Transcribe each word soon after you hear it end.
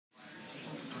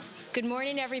Good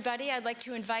morning, everybody. I'd like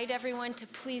to invite everyone to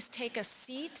please take a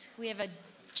seat. We have a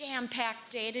jam-packed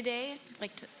day today.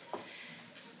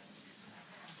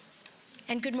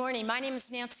 And good morning. My name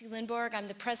is Nancy Lindborg. I'm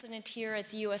the president here at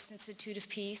the U.S. Institute of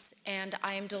Peace, and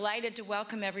I am delighted to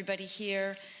welcome everybody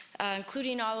here,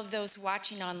 including all of those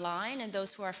watching online and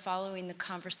those who are following the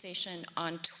conversation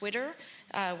on Twitter,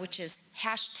 which is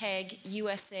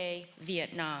 #USA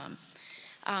Vietnam.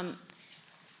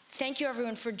 Thank you,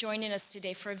 everyone, for joining us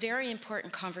today for a very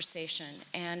important conversation,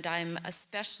 and I'm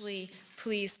especially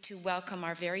pleased to welcome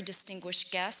our very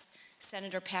distinguished guest,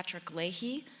 Senator Patrick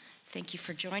Leahy. Thank you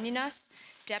for joining us.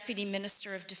 Deputy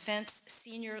Minister of Defense,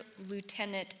 Senior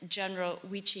Lieutenant General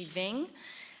Vinh,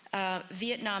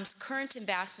 Vietnam's current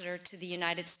ambassador to the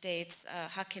United States,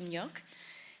 Hakim Nyok,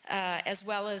 as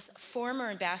well as former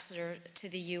ambassador to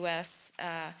the U.S.,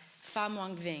 Pham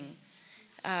Nguyen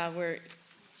Vinh. We're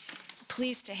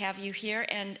pleased to have you here,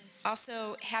 and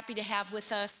also happy to have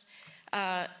with us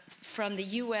from the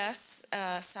U.S.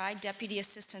 Side, Deputy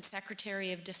Assistant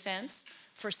Secretary of Defense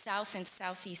for South and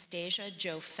Southeast Asia,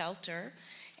 Joe Felter,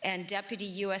 and Deputy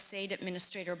USAID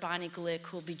Administrator Bonnie Glick,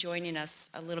 who will be joining us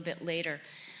a little bit later.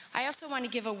 I also want to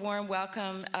give a warm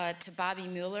welcome to Bobby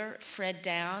Mueller, Fred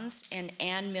Downs, and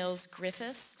Ann Mills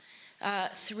Griffiths,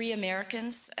 three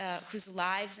Americans whose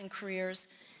lives and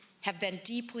careers have been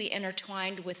deeply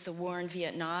intertwined with the war in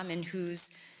Vietnam and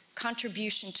whose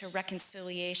contribution to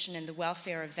reconciliation and the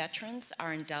welfare of veterans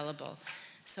are indelible.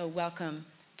 So welcome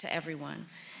to everyone.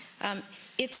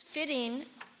 It's fitting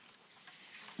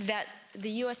that the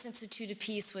U.S. Institute of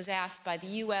Peace was asked by the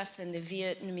U.S. and the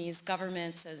Vietnamese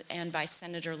governments and by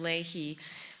Senator Leahy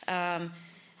to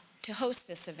host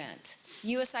this event.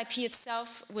 USIP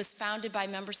itself was founded by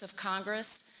members of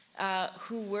Congress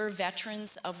who were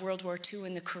veterans of World War II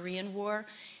and the Korean War,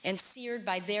 and seared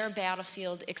by their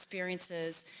battlefield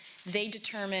experiences, they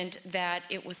determined that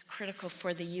it was critical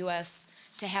for the U.S.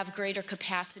 to have greater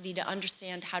capacity to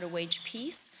understand how to wage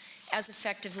peace as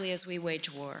effectively as we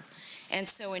wage war. And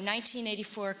so in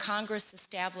 1984, Congress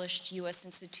established U.S.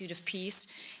 Institute of Peace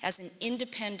as an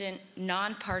independent,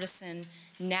 nonpartisan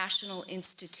national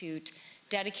institute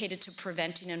dedicated to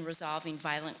preventing and resolving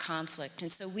violent conflict.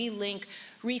 And so we link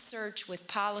research with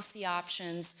policy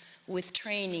options, with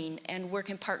training, and work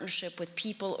in partnership with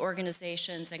people,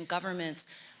 organizations, and governments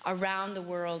around the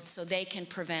world so they can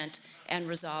prevent and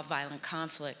resolve violent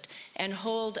conflict, and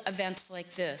hold events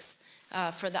like this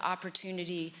for the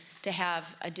opportunity to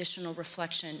have additional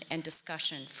reflection and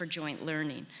discussion for joint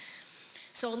learning.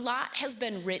 So a lot has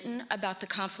been written about the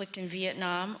conflict in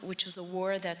Vietnam, which was a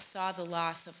war that saw the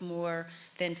loss of more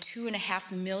than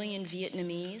 2.5 million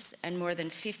Vietnamese and more than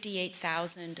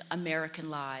 58,000 American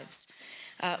lives.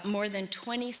 More than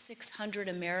 2,600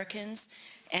 Americans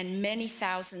and many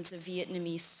thousands of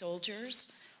Vietnamese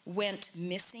soldiers went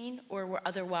missing or were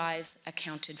otherwise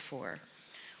accounted for.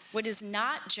 What is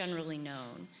not generally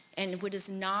known and what is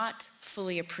not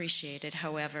fully appreciated,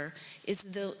 however,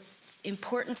 is the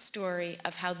important story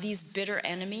of how these bitter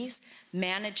enemies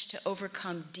managed to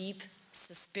overcome deep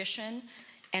suspicion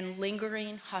and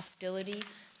lingering hostility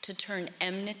to turn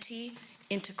enmity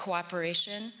into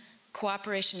cooperation,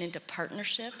 cooperation into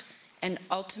partnership, and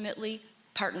ultimately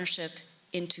partnership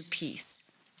into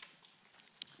peace.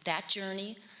 That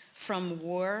journey from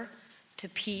war to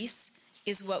peace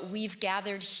is what we've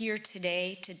gathered here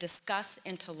today to discuss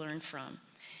and to learn from.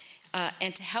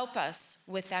 And to help us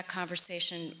with that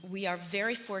conversation, we are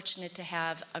very fortunate to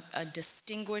have a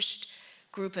distinguished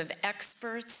group of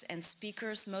experts and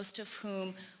speakers, most of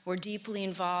whom were deeply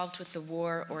involved with the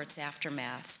war or its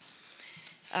aftermath.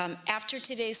 After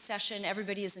today's session,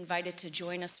 everybody is invited to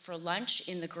join us for lunch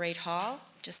in the Great Hall,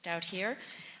 just out here.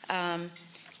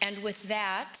 And with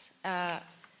that,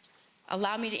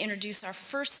 allow me to introduce our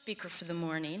first speaker for the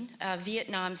morning,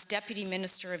 Vietnam's Deputy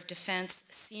Minister of Defense,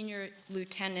 Senior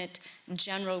Lieutenant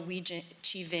General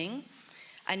Vinh,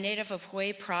 a native of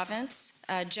Hue Province.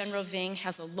 General Vinh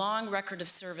has a long record of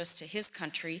service to his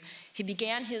country. He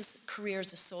began his career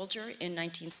as a soldier in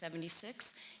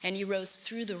 1976, and he rose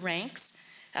through the ranks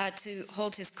to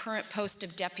hold his current post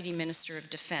of Deputy Minister of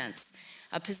Defense,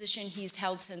 a position he's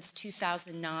held since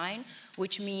 2009,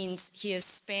 which means he has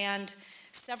spanned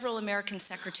several American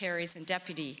secretaries and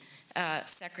deputy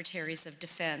secretaries of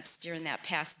defense during that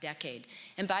past decade.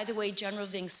 And by the way, General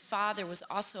Vinh's father was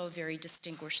also a very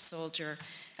distinguished soldier,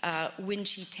 Nguyen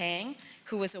Chi Tang,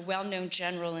 who was a well-known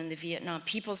general in the Vietnam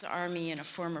People's Army and a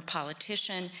former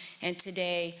politician. And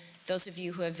today, those of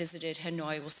you who have visited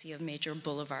Hanoi will see a major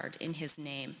boulevard in his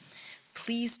name.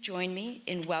 Please join me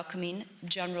in welcoming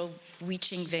General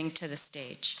Nguyen Vinh to the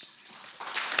stage.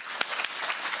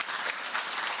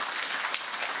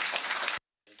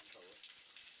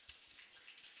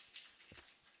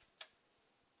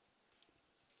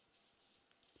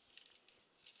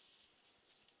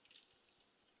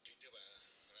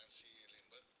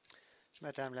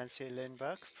 Madam Nancy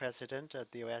Lindborg, President of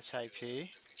the USIP,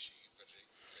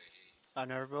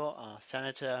 Honorable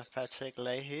Senator Patrick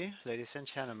Leahy, ladies and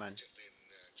gentlemen.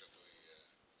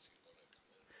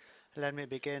 Let me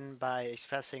begin by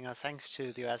expressing our thanks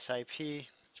to the USIP,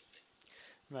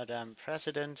 Madam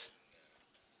President,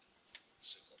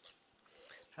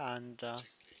 and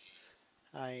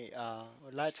I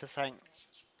would like to thank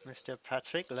Mr.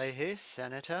 Patrick Leahy,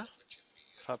 Senator,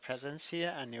 for presence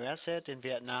here and USAID in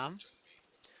Vietnam,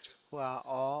 who are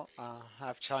all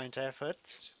have joint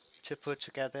efforts to put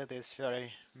together this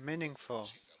very meaningful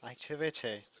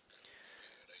activity.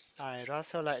 I'd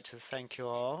also like to thank you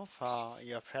all for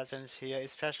your presence here,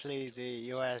 especially the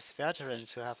U.S.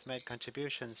 veterans who have made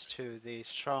contributions to the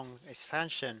strong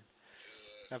expansion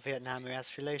of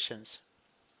Vietnam-U.S. relations.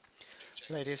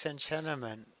 Ladies and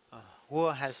gentlemen,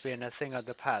 war has been a thing of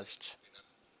the past,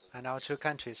 and our two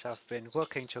countries have been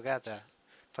working together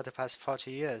for the past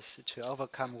 40 years to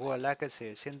overcome war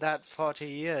legacies. In that 40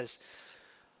 years,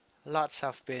 lots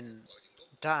have been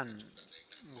done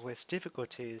with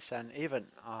difficulties, and even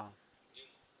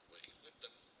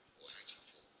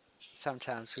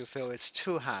sometimes we feel it's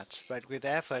too hard, but with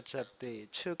the efforts of the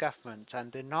two governments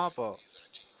and the noble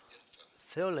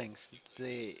feelings,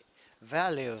 the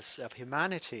values of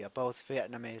humanity of both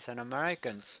Vietnamese and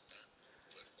Americans,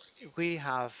 we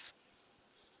have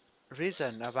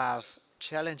risen above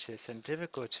challenges and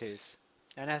difficulties.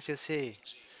 And as you see,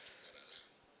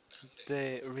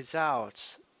 the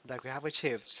result that we have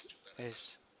achieved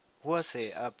is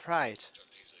worthy of pride.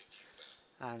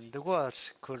 And the world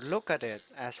could look at it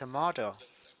as a model,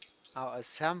 or a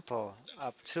sample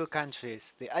of two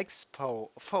countries, the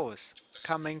foes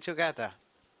coming together.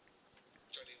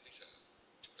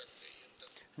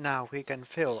 Now we can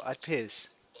feel at peace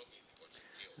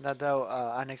that though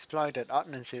unexploited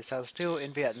ordinances are still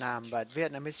in Vietnam, but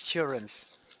Vietnamese children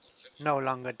no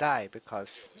longer die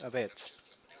because of it.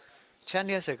 10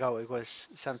 years ago, it was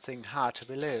something hard to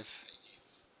believe.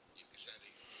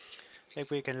 If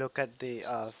we can look at the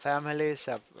families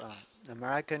of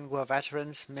American war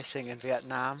veterans missing in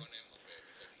Vietnam,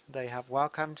 they have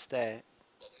welcomed their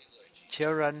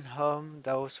children home,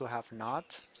 those who have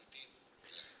not.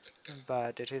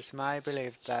 But it is my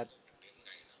belief that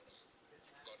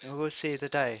we will see the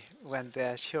day when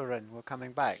their children will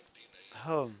coming back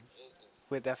home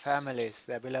with their families,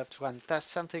 their beloved ones. That's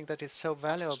something that is so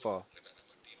valuable.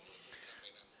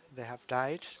 They have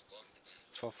died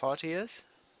for 40 years,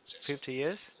 50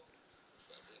 years,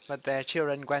 but their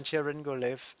children, grandchildren will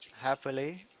live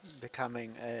happily,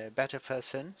 becoming a better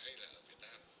person.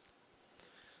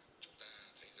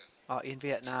 Or in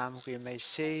Vietnam, we may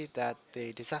see that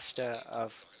the disaster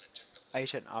of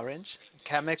Agent Orange,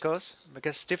 chemicals,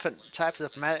 because different types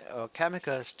of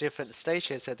chemicals, different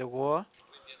stages of the war,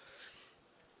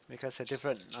 because of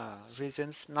different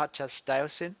reasons, not just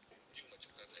dioxin.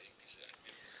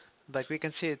 But we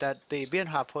can see that the Bien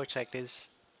Hoa project is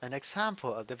an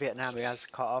example of the Vietnam-U.S.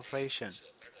 cooperation.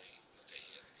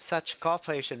 Such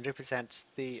cooperation represents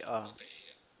the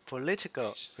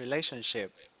political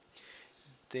relationship,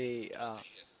 the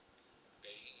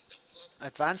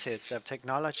advances of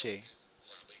technology,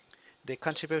 the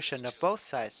contribution of both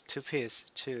sides to peace,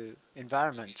 to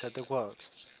environment of the world.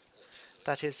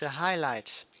 That is a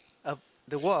highlight of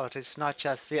the world. It's not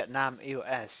just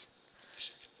Vietnam-U.S.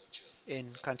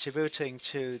 in contributing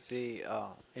to the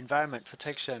environment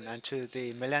protection and to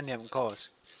the Millennium Goals.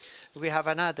 We have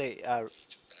another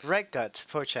record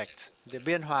project, the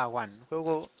Bien Hoa one. We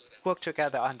will work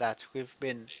together on that. We've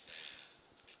been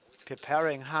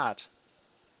preparing hard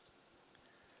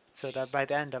so that by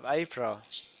the end of April,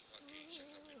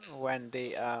 when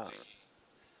the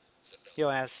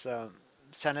U.S.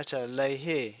 Senator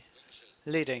Leahy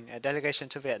leading a delegation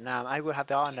to Vietnam, I will have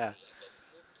the honor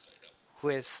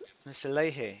with Mr.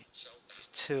 Leahy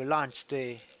to launch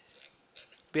the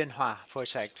Bien Hoa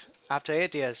project. After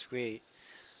 8 years, we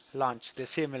launched the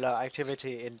similar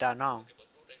activity in Da Nang.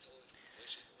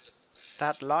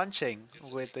 That launching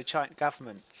with the joint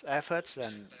government's efforts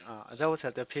and those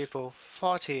of the people,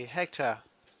 40 hectares,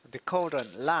 the golden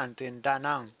land in Da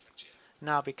Nang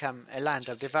now become a land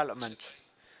of development,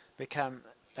 become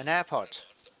an airport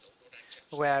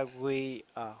where we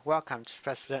welcomed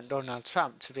President Donald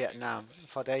Trump to Vietnam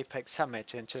for the APEC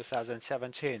summit in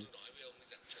 2017.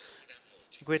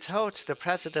 We told the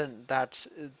president that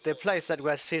the place that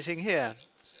we're sitting here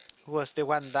was the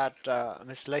one that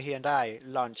Ms. Leahy and I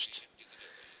launched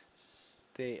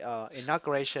the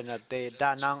inauguration of the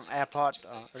Da Nang Airport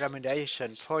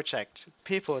remediation project.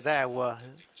 People there were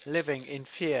living in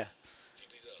fear,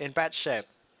 in bad shape,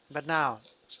 but now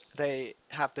they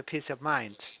have the peace of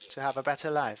mind to have a better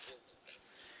life.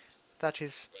 that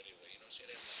is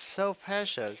so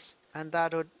precious, and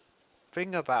that would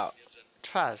bring about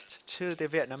trust to the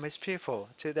Vietnamese people,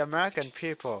 to the American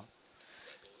people,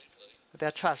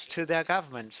 their trust to their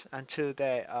government and to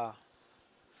their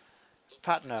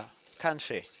partner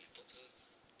country.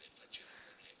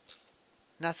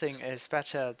 Nothing is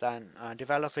better than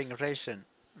developing a nation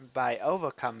by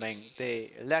overcoming the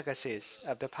legacies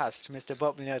of the past. Mr.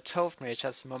 Bob Miller told me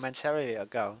just momentarily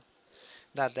ago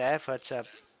that the efforts of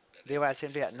the U.S.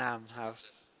 in Vietnam have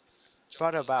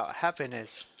brought about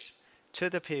happiness to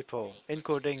the people,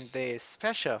 including the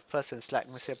special persons like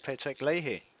Mr. Patrick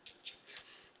Leahy,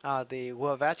 the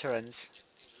war veterans,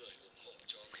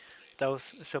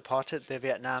 those supported the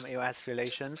Vietnam-U.S.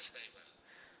 relations,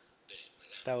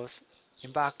 those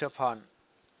embarked upon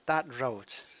that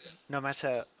road, no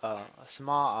matter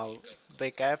small or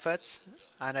big efforts,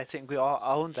 and I think we all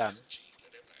own them.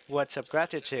 Words of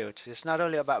gratitude. It's not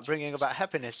only about bringing about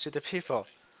happiness to the people,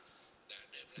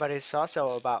 but it's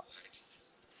also about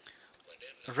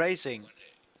raising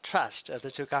trust of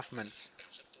the two governments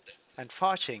and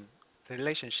forging the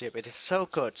relationship. It is so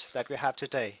good that we have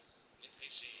today.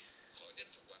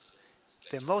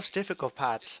 The most difficult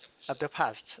part of the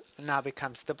past now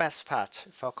becomes the best part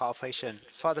for cooperation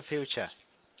for the future.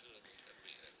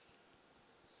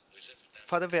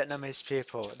 For the Vietnamese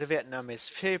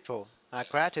people are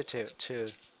gratitude to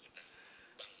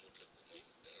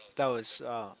those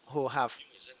who have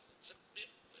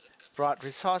brought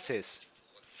resources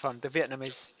from the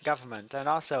Vietnamese government and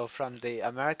also from the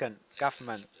American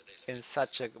government in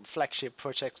such a flagship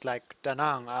projects like Da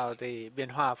Nang or the Bien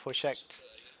Hoa project.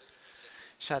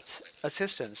 Such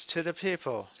assistance to the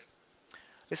people.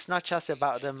 It's not just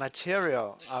about the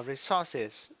material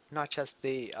resources, not just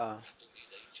the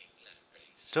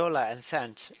dollar and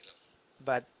cent,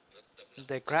 but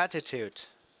the gratitude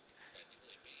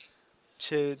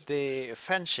to the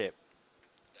friendship,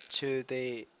 to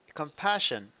the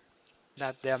compassion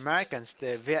that the Americans,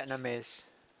 the Vietnamese,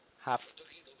 have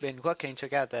been working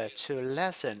together to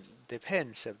lessen the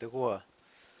pains of the war.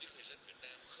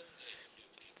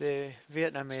 The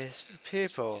Vietnamese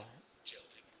people,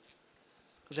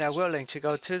 they are willing to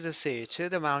go to the sea, to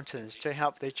the mountains, to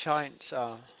help the joint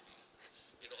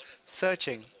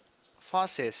searching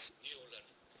forces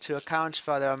to account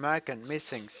for the American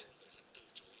missings.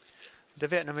 The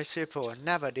Vietnamese people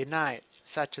never denied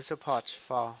such a support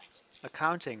for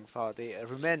accounting for the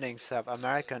remainings of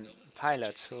American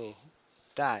pilots who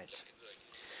died.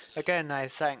 Again, I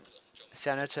thank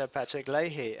Senator Patrick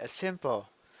Leahy, a simple,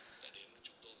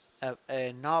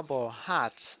 a noble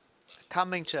heart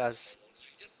coming to us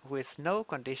with no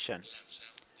condition,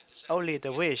 only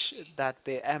the wish that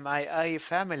the MIA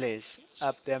families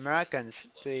of the Americans,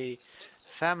 the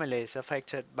families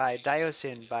affected by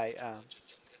dioxin, by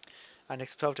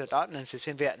unexploded ordnances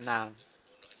in Vietnam,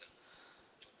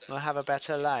 will have a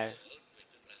better life.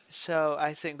 So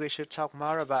I think we should talk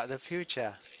more about the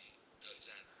future,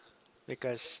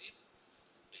 because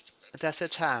there's a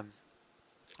time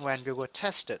when we were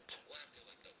tested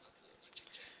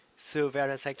through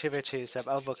various activities of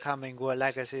overcoming war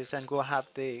legacies, and we'll have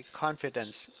the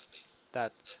confidence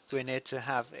that we need to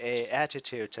have an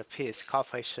attitude of peace,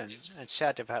 cooperation, and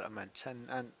shared development,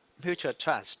 and mutual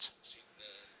trust.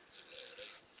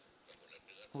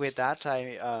 With that,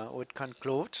 I would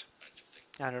conclude.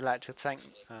 And I would like to thank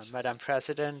Madam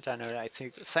President, and I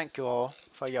thank you all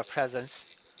for your presence.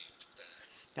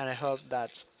 And I hope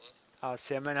that our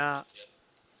seminar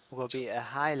will be a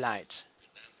highlight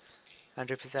and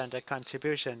represent a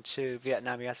contribution to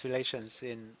Vietnam-U.S. relations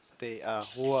in the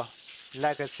war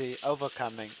legacy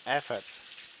overcoming efforts.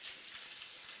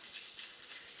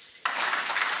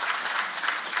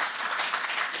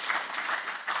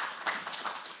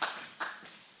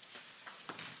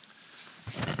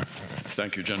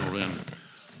 Thank you, General Nguyen.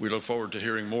 We look forward to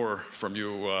hearing more from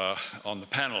you on the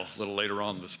panel a little later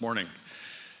on this morning.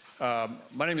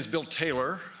 My name is Bill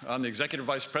Taylor. I'm the Executive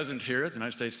Vice President here at the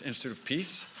United States Institute of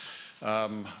Peace.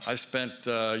 I spent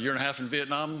a year and a half in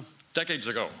Vietnam decades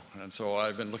ago, and so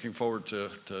I've been looking forward to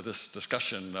this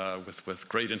discussion with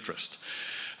great interest.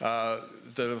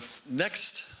 The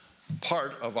next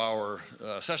part of our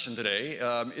session today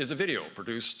is a video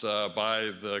produced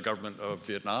by the government of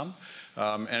Vietnam,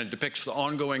 and it depicts the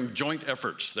ongoing joint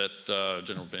efforts that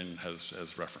General Vinh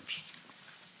has referenced.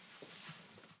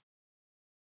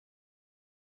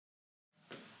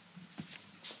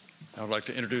 I would like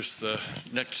to introduce the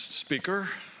next speaker.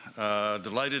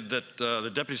 Delighted that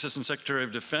the Deputy Assistant Secretary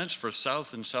of Defense for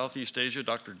South and Southeast Asia,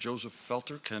 Dr. Joseph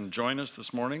Felter, can join us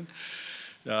this morning.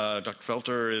 Dr.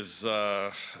 Felter is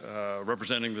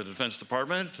representing the Defense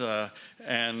Department,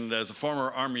 and as a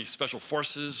former Army Special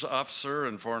Forces officer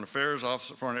and Foreign Affairs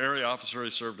officer, Foreign Area officer, he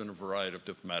served in a variety of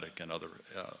diplomatic and other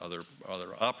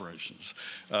operations.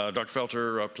 Dr.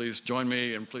 Felter, please join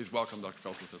me, and please welcome Dr.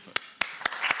 Felter to the podium.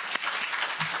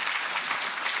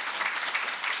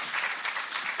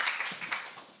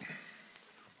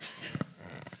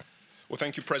 Well,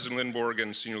 thank you, President Lindborg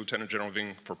and Senior Lieutenant General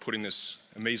Vinh, for putting this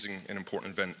amazing and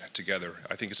important event together.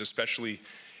 I think it's especially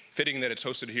fitting that it's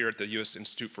hosted here at the U.S.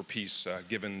 Institute for Peace,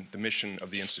 given the mission of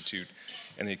the Institute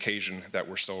and the occasion that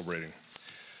we're celebrating.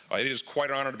 It is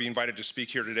quite an honor to be invited to speak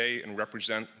here today and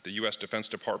represent the U.S. Defense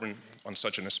Department on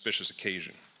such an auspicious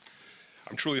occasion.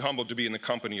 I'm truly humbled to be in the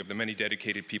company of the many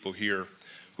dedicated people here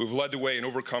who have led the way in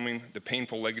overcoming the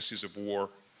painful legacies of war,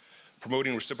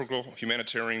 promoting reciprocal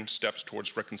humanitarian steps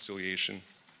towards reconciliation,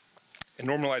 and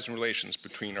normalizing relations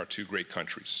between our two great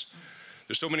countries.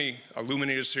 There's so many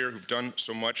illuminators here who've done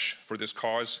so much for this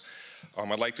cause.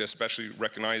 I'd like to especially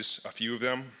recognize a few of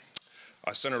them.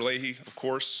 Senator Leahy, of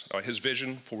course, his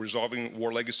vision for resolving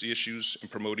war legacy issues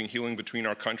and promoting healing between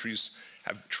our countries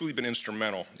have truly been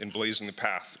instrumental in blazing the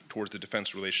path towards the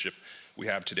defense relationship we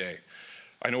have today.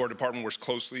 I know our department works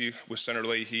closely with Senator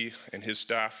Leahy and his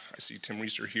staff. I see Tim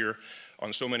Reeser here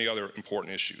on so many other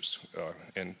important issues,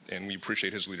 and we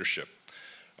appreciate his leadership.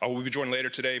 We'll be joined later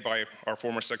today by our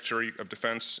former Secretary of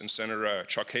Defense and Senator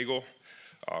Chuck Hagel,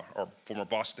 our former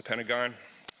boss at the Pentagon,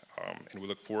 and we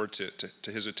look forward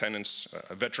to his attendance.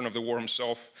 A veteran of the war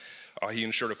himself, he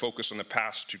ensured a focus on the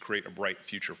past to create a bright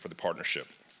future for the partnership.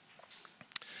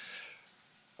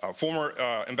 Former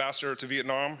ambassador to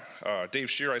Vietnam,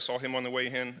 Dave Scheer, I saw him on the way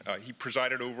in. He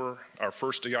presided over our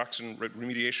first dioxin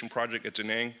remediation project at Da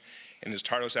Nang, and his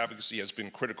tireless advocacy has been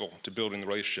critical to building the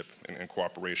relationship and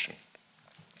cooperation.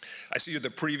 I see the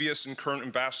previous and current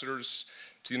ambassadors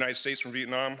to the United States from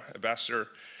Vietnam, Ambassador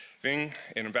Vinh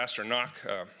and Ambassador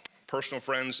Ngoc, personal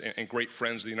friends and great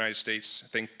friends of the United States.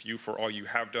 Thank you for all you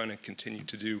have done and continue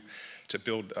to do to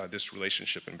build this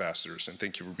relationship, ambassadors, and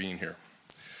thank you for being here.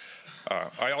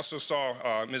 I also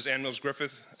saw Ms. Ann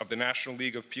Mills-Griffith of the National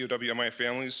League of POW/MI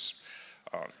Families.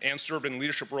 Ann served in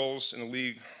leadership roles in the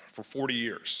League for 40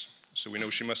 years, so we know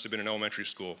she must have been in elementary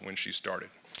school when she started.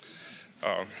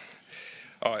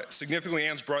 Significantly,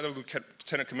 Ann's brother,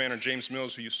 Lieutenant Commander James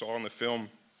Mills, who you saw in the film,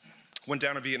 went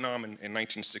down to Vietnam in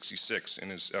 1966 in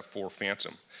his F-4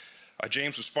 Phantom.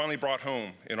 James was finally brought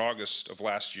home in August of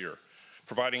last year,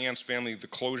 providing Ann's family the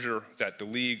closure that the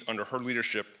League, under her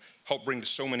leadership, helped bring to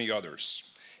so many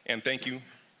others. And thank you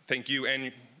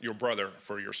and your brother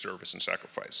for your service and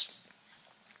sacrifice.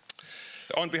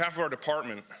 On behalf of our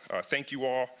department, thank you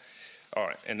all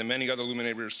and the many other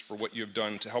illuminators for what you have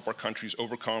done to help our countries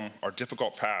overcome our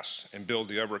difficult past and build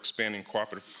the ever-expanding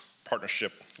cooperative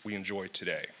partnership we enjoy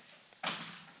today.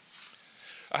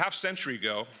 A half-century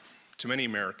ago, to many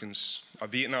Americans,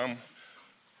 Vietnam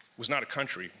was not a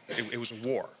country, it was a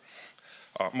war.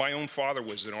 My own father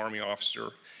was an Army officer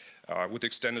with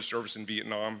extended service in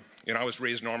Vietnam, and I was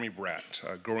raised an Army brat,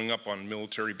 growing up on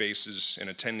military bases and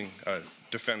attending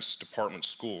Defense Department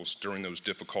schools during those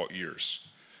difficult years.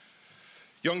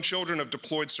 Young children of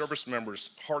deployed service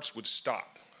members' hearts would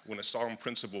stop when a solemn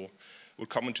principal would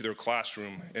come into their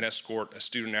classroom and escort a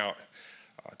student out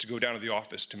to go down to the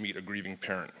office to meet a grieving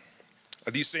parent.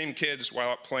 These same kids, while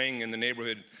out playing in the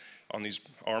neighborhood on these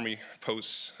Army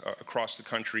posts across the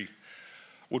country,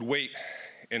 would wait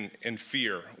in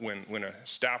fear when a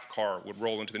staff car would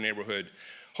roll into the neighborhood,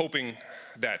 hoping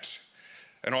that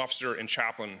an officer and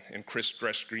chaplain in crisp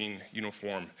dress green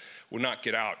uniform would not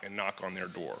get out and knock on their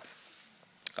door.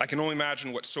 I can only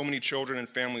imagine what so many children and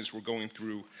families were going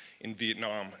through in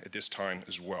Vietnam at this time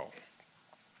as well.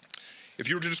 If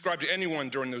you were to describe to anyone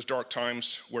during those dark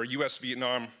times where U.S.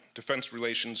 Vietnam defense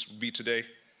relations would be today,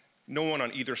 no one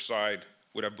on either side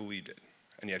would have believed it,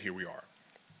 and yet here we are.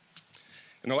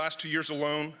 In the last 2 years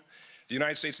alone, the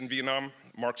United States and Vietnam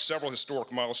marked several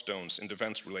historic milestones in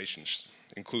defense relations,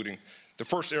 including the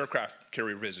first aircraft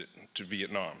carrier visit to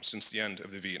Vietnam since the end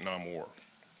of the Vietnam War,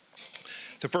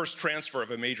 the first transfer of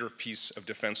a major piece of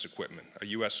defense equipment, a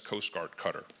U.S. Coast Guard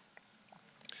cutter,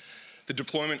 the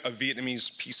deployment of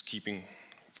Vietnamese peacekeeping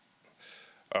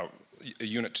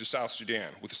unit to South Sudan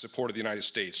with the support of the United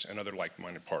States and other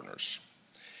like-minded partners,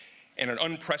 and an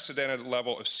unprecedented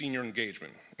level of senior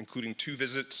engagement, including 2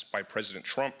 visits by President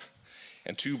Trump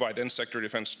and 2 by then Secretary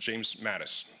of Defense James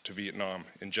Mattis to Vietnam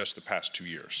in just the past 2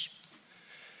 years.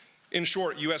 In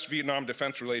short, U.S.-Vietnam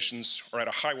defense relations are at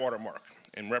a high water mark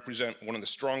and represent one of the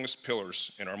strongest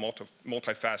pillars in our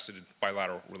multifaceted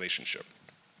bilateral relationship.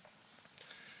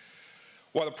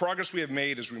 While the progress we have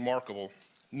made is remarkable,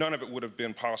 none of it would have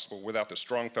been possible without the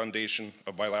strong foundation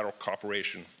of bilateral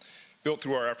cooperation built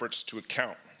through our efforts to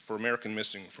account for American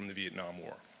missing from the Vietnam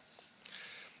War.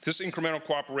 This incremental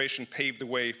cooperation paved the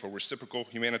way for reciprocal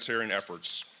humanitarian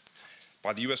efforts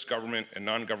by the U.S. government and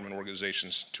non-government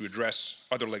organizations to address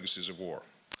other legacies of war,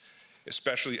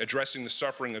 especially addressing the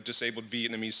suffering of disabled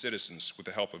Vietnamese citizens with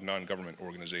the help of non-government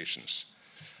organizations,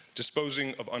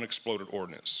 disposing of unexploded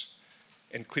ordnance,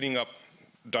 and cleaning up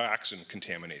dioxin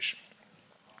contamination.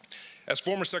 As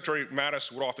former Secretary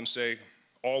Mattis would often say,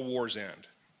 all wars end.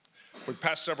 For the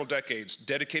past several decades,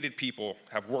 dedicated people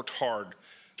have worked hard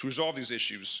to resolve these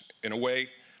issues in a way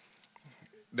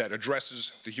that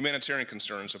addresses the humanitarian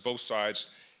concerns of both sides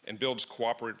and builds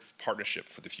cooperative partnership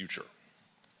for the future.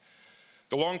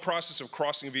 The long process of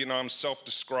crossing Vietnam's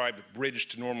self-described bridge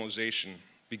to normalization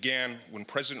began when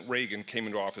President Reagan came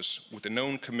into office with a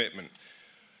known commitment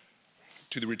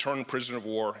to the return prisoner of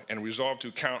war and a resolve to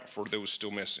account for those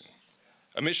still missing,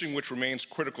 a mission which remains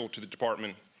critical to the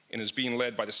department and is being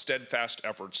led by the steadfast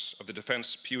efforts of the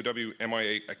Defense POW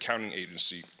MIA Accounting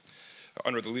Agency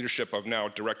under the leadership of now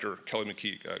Director Kelly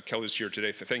McKee. Kelly is here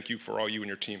today. Thank you for all you and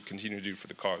your team continue to do for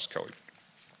the cause, Kelly.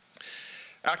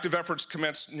 Active efforts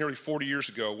commenced nearly 40 years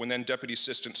ago when then Deputy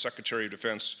Assistant Secretary of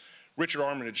Defense Richard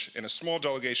Armitage and a small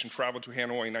delegation traveled to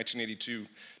Hanoi in 1982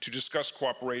 to discuss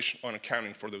cooperation on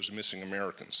accounting for those missing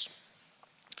Americans.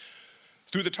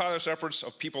 Through the tireless efforts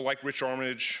of people like Rich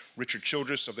Armitage, Richard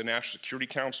Childress of the National Security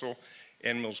Council,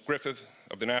 Ann Mills Griffith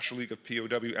of the National League of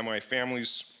POW MIA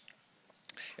Families,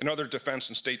 and other Defense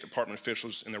and State Department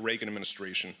officials in the Reagan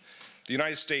administration, the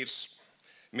United States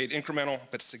made incremental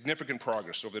but significant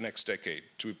progress over the next decade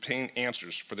to obtain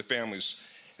answers for the families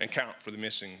and account for the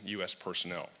missing U.S.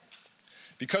 personnel.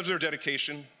 Because of their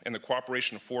dedication and the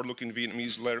cooperation of forward-looking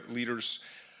Vietnamese leaders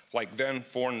like then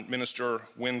Foreign Minister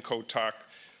Nguyen Co Tac,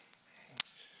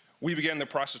 we began the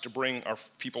process to bring our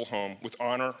people home with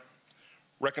honor,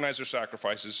 recognize their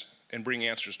sacrifices, and bring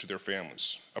answers to their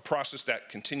families, a process that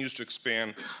continues to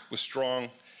expand with strong,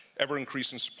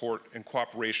 ever-increasing support and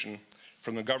cooperation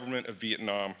from the government of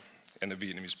Vietnam and the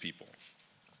Vietnamese people.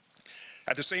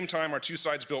 At the same time, our two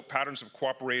sides built patterns of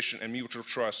cooperation and mutual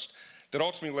trust that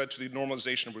ultimately led to the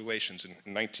normalization of relations in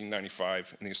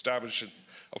 1995 and the establishment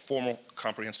of formal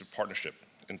comprehensive partnership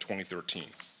in 2013.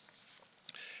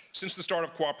 Since the start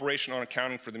of cooperation on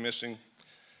accounting for the missing,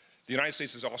 the United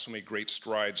States has also made great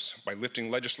strides by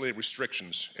lifting legislative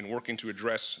restrictions and working to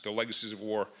address the legacies of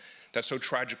war that so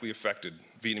tragically affected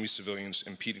Vietnamese civilians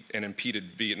and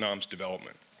impeded Vietnam's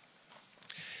development.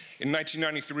 In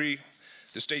 1993,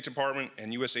 the State Department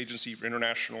and U.S. Agency for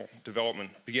International Development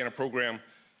began a program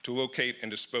to locate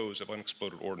and dispose of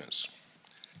unexploded ordnance.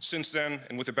 Since then,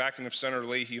 and with the backing of Senator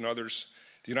Leahy and others,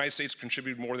 the United States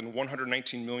contributed more than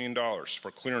 $119 million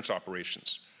for clearance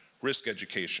operations, risk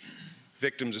education,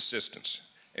 victims assistance,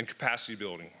 and capacity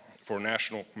building for a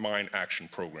national mine action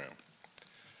program.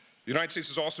 The United States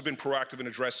has also been proactive in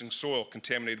addressing soil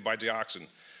contaminated by dioxin,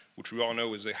 which we all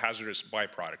know is a hazardous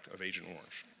byproduct of Agent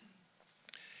Orange.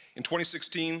 In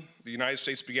 2016, the United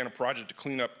States began a project to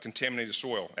clean up contaminated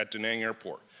soil at Da Nang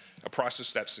Airport, a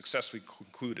process that successfully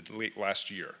concluded late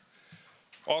last year.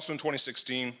 Also in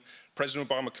 2016, President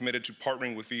Obama committed to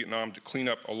partnering with Vietnam to clean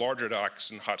up a larger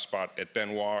dioxin hotspot at Bien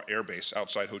Hoa Air Base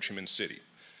outside Ho Chi Minh City.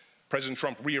 President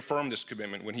Trump reaffirmed this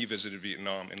commitment when he visited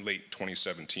Vietnam in late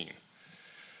 2017.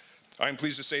 I am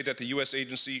pleased to say that the U.S.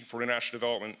 Agency for International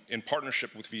Development, in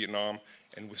partnership with Vietnam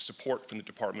and with support from the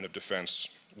Department of Defense,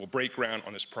 will break ground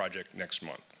on this project next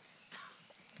month.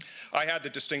 I had the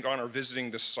distinct honor of visiting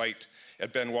this site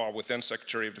at Bien Hoa with then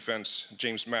Secretary of Defense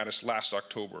James Mattis last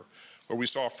October, where we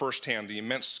saw firsthand the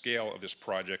immense scale of this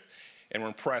project and were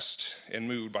impressed and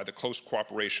moved by the close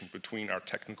cooperation between our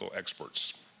technical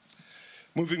experts.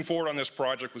 Moving forward on this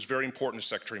project was very important to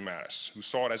Secretary Mattis, who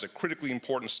saw it as a critically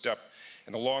important step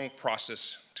in the long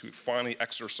process to finally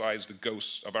exorcise the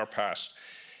ghosts of our past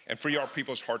and free our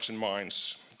people's hearts and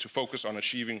minds to focus on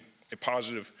achieving a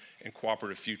positive and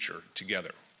cooperative future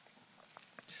together.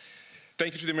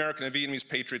 Thank you to the American and Vietnamese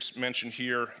patriots mentioned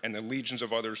here and the legions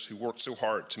of others who worked so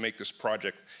hard to make this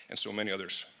project and so many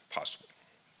others possible.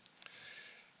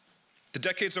 The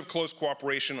decades of close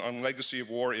cooperation on legacy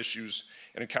of war issues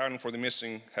and accounting for the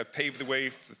missing have paved the way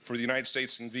for the United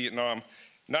States and Vietnam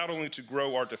not only to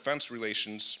grow our defense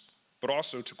relations, but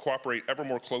also to cooperate ever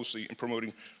more closely in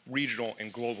promoting regional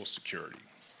and global security.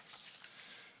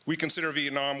 We consider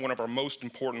Vietnam one of our most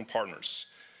important partners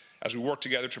as we work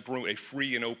together to promote a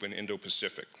free and open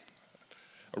Indo-Pacific,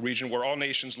 a region where all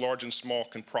nations, large and small,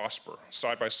 can prosper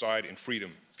side by side in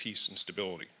freedom, peace, and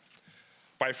stability.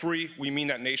 By free, we mean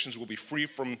that nations will be free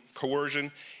from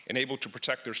coercion and able to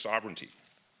protect their sovereignty.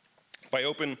 By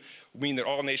open, we mean that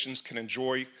all nations can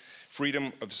enjoy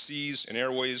freedom of seas and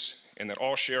airways, and that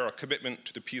all share a commitment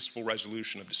to the peaceful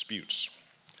resolution of disputes.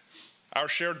 Our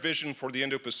shared vision for the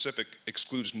Indo-Pacific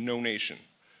excludes no nation.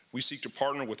 We seek to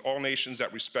partner with all nations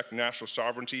that respect national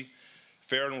sovereignty,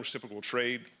 fair and reciprocal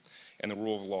trade, and the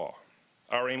rule of law.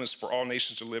 Our aim is for all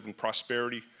nations to live in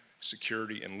prosperity,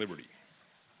 security, and liberty.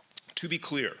 To be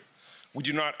clear, we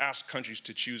do not ask countries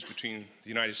to choose between the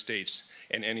United States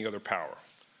and any other power.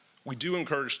 We do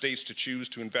encourage states to choose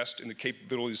to invest in the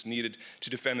capabilities needed to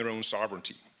defend their own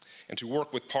sovereignty and to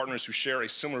work with partners who share a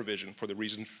similar vision for the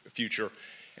region's future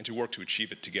and to work to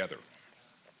achieve it together.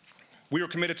 We are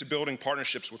committed to building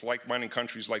partnerships with like-minded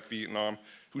countries like Vietnam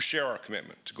who share our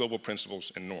commitment to global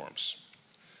principles and norms.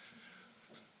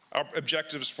 Our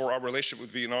objectives for our relationship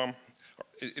with Vietnam,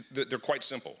 they're quite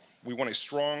simple. We want a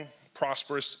strong,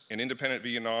 prosperous, and independent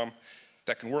Vietnam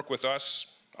that can work with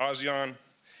us, ASEAN,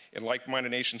 and like-minded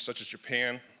nations such as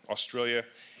Japan, Australia,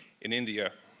 and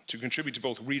India to contribute to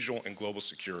both regional and global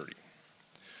security.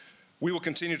 We will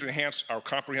continue to enhance our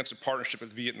comprehensive partnership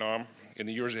with Vietnam in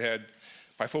the years ahead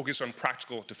by focusing on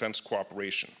practical defense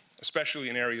cooperation, especially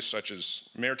in areas such as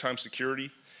maritime security,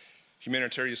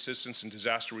 humanitarian assistance and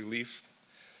disaster relief,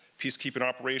 peacekeeping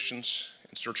operations,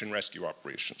 and search and rescue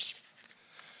operations.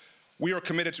 We are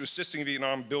committed to assisting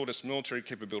Vietnam build its military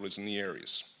capabilities in the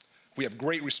areas. We have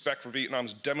great respect for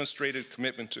Vietnam's demonstrated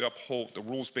commitment to uphold the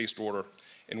rules-based order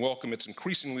and welcome its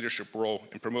increasing leadership role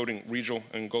in promoting regional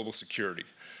and global security.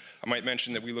 I might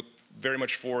mention that we look very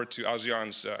much forward to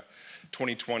ASEAN's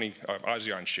 2020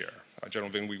 ASEAN chair.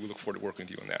 General Vinh, we look forward to working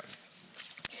with you on that.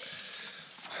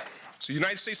 So the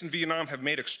United States and Vietnam have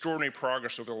made extraordinary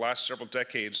progress over the last several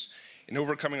decades in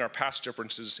overcoming our past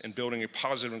differences and building a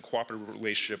positive and cooperative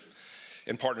relationship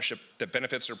and partnership that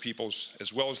benefits our peoples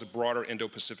as well as the broader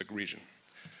Indo-Pacific region.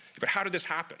 But how did this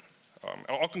happen?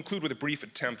 I'll conclude with a brief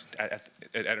attempt at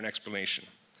an explanation.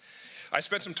 I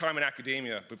spent some time in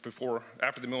academia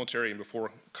after the military and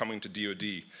before coming to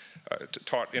DoD,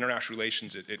 taught international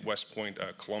relations at West Point,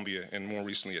 Columbia, and more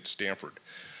recently at Stanford.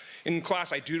 In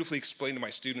class, I dutifully explained to my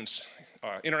students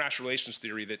international relations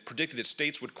theory that predicted that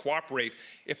states would cooperate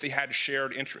if they had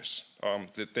shared interests,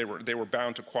 that they were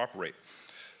bound to cooperate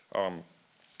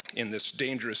in this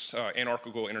dangerous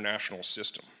anarchical international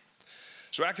system.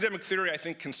 So academic theory, I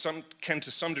think, can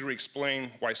to some degree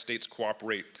explain why states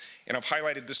cooperate. And I've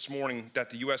highlighted this morning that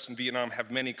the US and Vietnam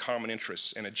have many common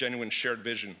interests and a genuine shared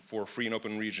vision for a free and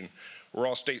open region where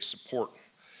all states support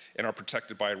and are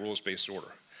protected by a rules-based order.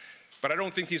 But I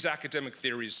don't think these academic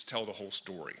theories tell the whole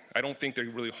story. I don't think they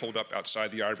really hold up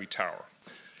outside the ivory tower.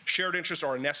 Shared interests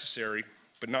are a necessary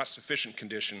but not sufficient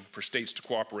condition for states to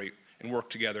cooperate and work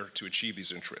together to achieve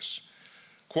these interests.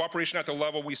 Cooperation at the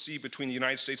level we see between the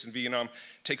United States and Vietnam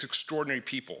takes extraordinary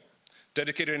people,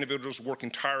 dedicated individuals working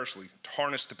tirelessly to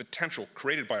harness the potential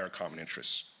created by our common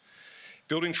interests.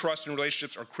 Building trust and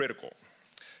relationships are critical.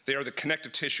 They are the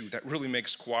connective tissue that really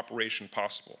makes cooperation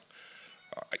possible.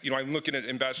 I'm looking at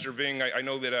Ambassador Vinh. I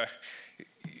know that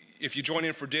if you join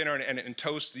in for dinner and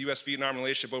toast the U.S.-Vietnam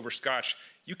relationship over scotch,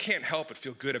 you can't help but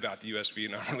feel good about the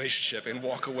U.S.-Vietnam relationship and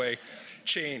walk away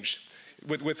changed.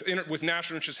 With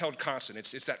national interests held constant,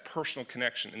 it's that personal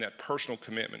connection and that personal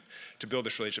commitment to build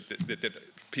this relationship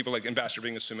that people like Ambassador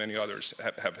Vinh and so many others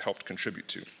have helped contribute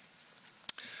to.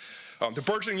 The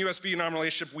burgeoning U.S.-Vietnam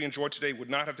relationship we enjoy today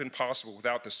would not have been possible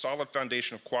without the solid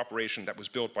foundation of cooperation that was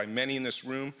built by many in this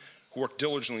room who worked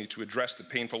diligently to address the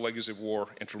painful legacies of war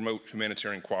and promote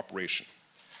humanitarian cooperation.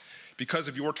 Because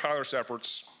of your tireless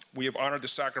efforts, we have honored the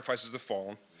sacrifices of the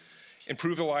fallen,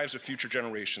 improved the lives of future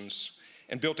generations,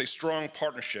 and built a strong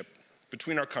partnership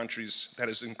between our countries that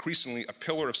is increasingly a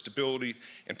pillar of stability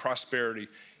and prosperity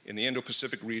in the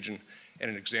Indo-Pacific region and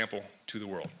an example to the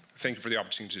world. Thank you for the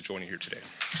opportunity to join you here today.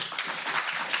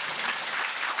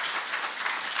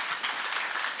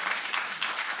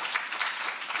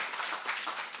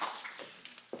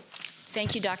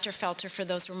 Thank you, Dr. Felter, for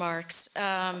those remarks.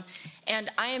 And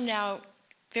I am now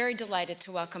very delighted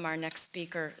to welcome our next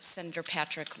speaker, Senator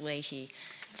Patrick Leahy.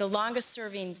 The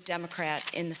longest-serving Democrat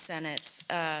in the Senate,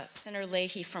 Senator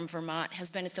Leahy from Vermont,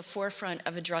 has been at the forefront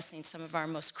of addressing some of our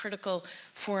most critical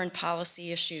foreign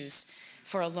policy issues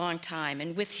for a long time.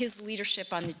 And with his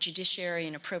leadership on the Judiciary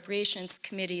and Appropriations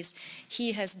Committees,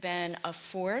 he has been a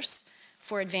force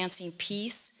for advancing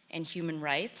peace and human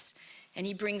rights. And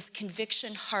he brings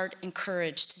conviction, heart, and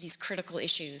courage to these critical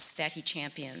issues that he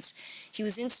champions. He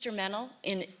was instrumental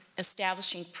in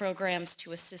establishing programs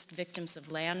to assist victims of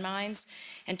landmines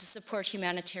and to support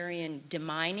humanitarian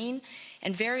demining.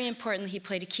 And very importantly, he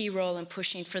played a key role in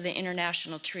pushing for the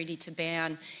international treaty to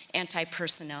ban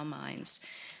anti-personnel mines.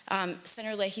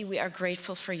 Senator Leahy, we are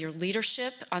grateful for your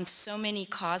leadership on so many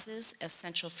causes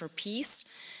essential for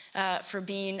peace, for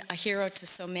being a hero to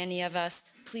so many of us.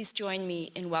 Please join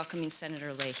me in welcoming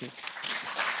Senator Leahy.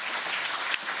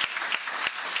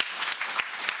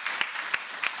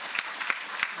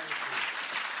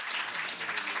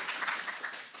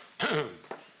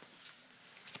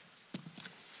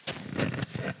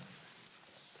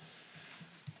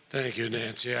 Thank you,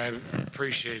 Nancy. I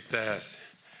appreciate that.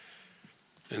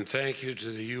 And thank you to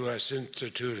the U.S.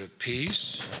 Institute of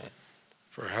Peace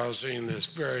for housing this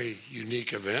very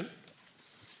unique event.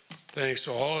 Thanks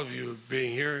to all of you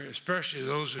being here, especially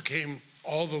those who came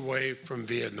all the way from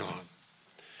Vietnam.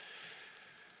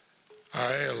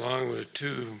 I, along with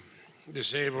two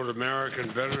disabled American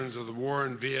veterans of the war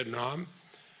in Vietnam,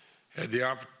 had the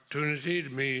opportunity to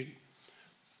meet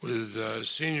with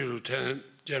Senior Lieutenant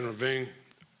General Vinh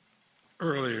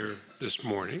earlier this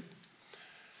morning.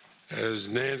 As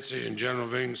Nancy and General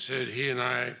Vinh said, he and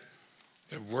I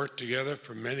have worked together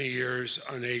for many years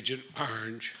on Agent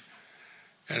Orange,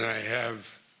 and I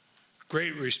have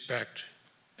great respect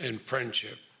and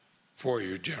friendship for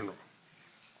you, General.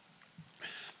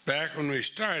 Back when we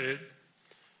started,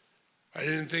 I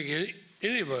didn't think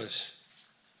any of us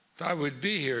thought we'd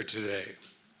be here today.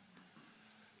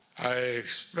 I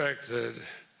expect that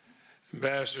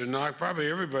Ambassador Ngoc,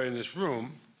 probably everybody in this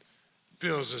room,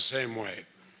 feels the same way.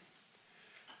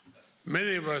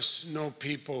 Many of us know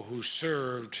people who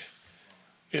served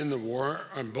in the war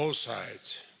on both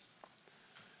sides.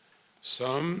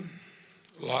 Some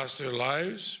lost their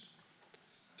lives.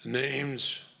 The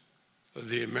names of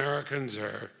the Americans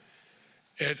are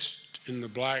etched in the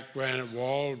black granite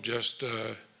wall just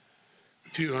a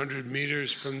few hundred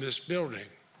meters from this building.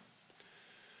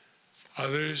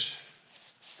 Others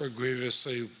were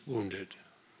grievously wounded.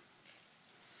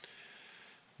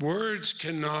 Words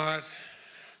cannot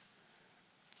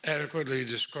adequately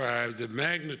describe the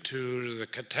magnitude of the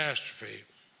catastrophe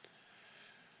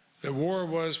the war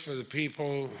was for the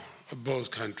people of both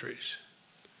countries.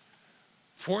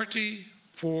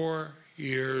 44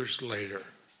 years later,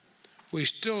 we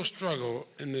still struggle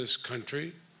in this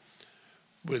country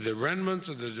with the remnants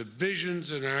of the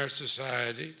divisions in our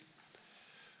society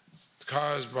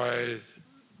caused by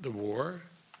the war,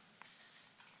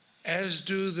 as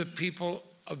do the people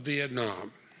of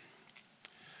Vietnam.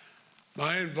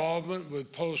 My involvement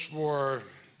with post-war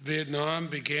Vietnam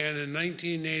began in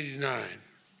 1989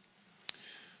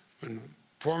 when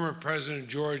former President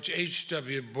George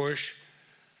H.W. Bush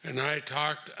and I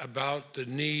talked about the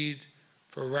need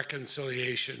for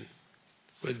reconciliation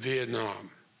with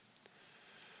Vietnam,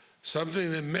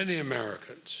 something that many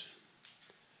Americans,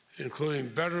 including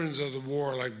veterans of the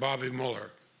war like Bobby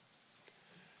Mueller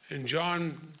and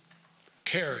John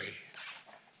Kerry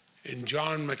and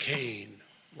John McCain,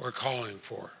 were calling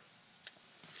for.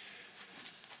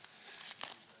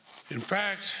 In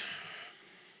fact,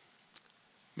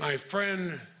 my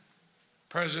friend,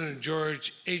 President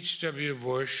George H.W.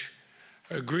 Bush,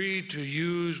 agreed to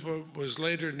use what was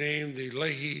later named the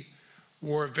Leahy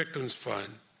War Victims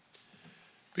Fund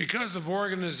because of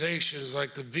organizations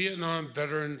like the Vietnam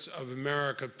Veterans of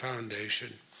America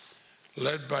Foundation,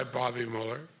 led by Bobby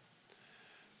Mueller,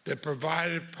 that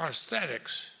provided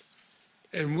prosthetics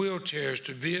and wheelchairs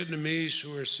to Vietnamese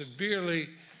who were severely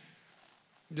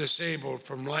disabled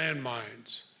from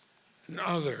landmines and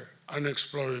other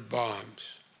unexploded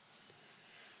bombs.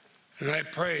 And I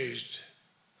praised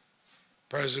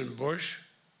President Bush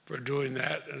for doing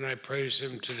that, and I praise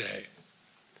him today.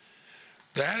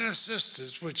 That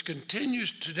assistance, which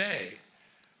continues today,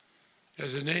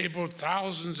 has enabled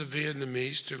thousands of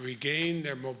Vietnamese to regain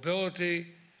their mobility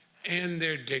and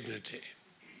their dignity.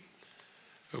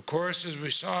 Of course, as we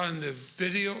saw in the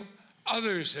video,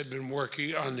 others have been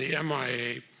working on the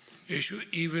MIA issue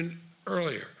even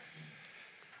earlier.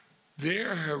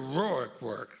 Their heroic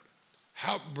work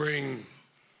helped bring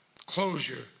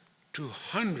closure to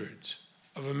hundreds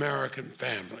of American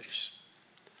families.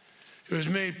 It was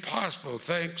made possible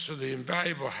thanks to the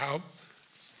invaluable help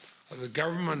of the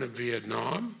government of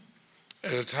Vietnam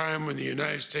at a time when the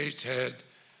United States had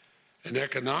an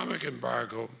economic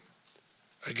embargo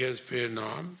against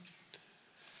Vietnam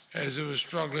as it was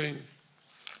struggling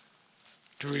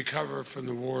to recover from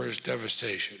the war's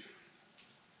devastation.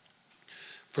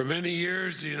 For many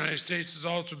years, the United States has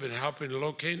also been helping to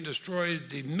locate and destroy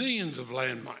the millions of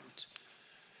landmines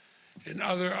and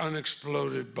other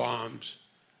unexploded bombs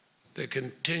that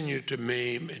continue to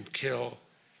maim and kill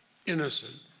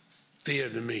innocent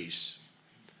Vietnamese.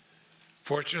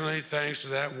 Fortunately, thanks to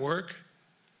that work,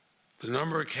 the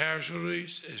number of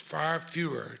casualties is far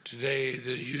fewer today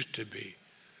than it used to be.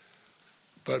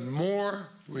 but more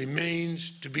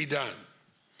remains to be done.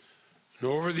 And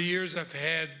over the years, I've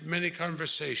had many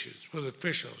conversations with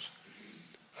officials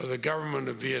of the government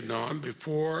of Vietnam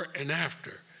before and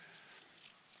after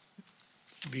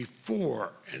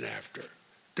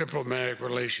diplomatic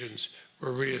relations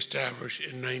were reestablished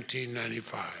in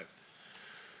 1995.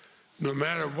 No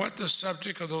matter what the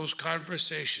subject of those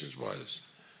conversations was,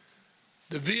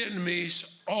 the Vietnamese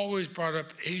always brought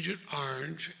up Agent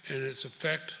Orange and its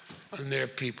effect on their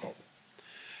people.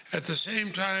 At the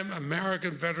same time,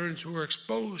 American veterans who were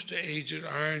exposed to Agent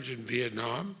Orange in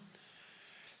Vietnam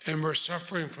and were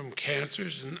suffering from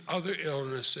cancers and other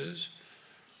illnesses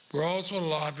were also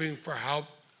lobbying for help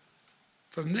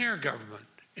from their government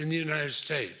in the United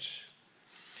States.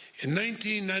 In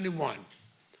 1991,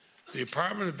 the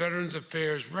Department of Veterans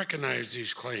Affairs recognized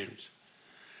these claims,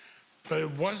 but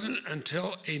it wasn't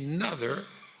until another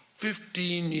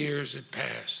 15 years had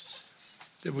passed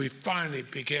that we finally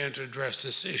began to address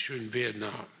this issue in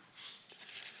Vietnam.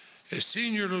 As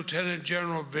Senior Lieutenant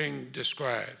General Vinh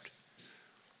described,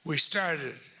 we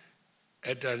started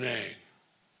at Da Nang.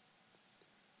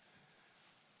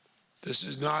 This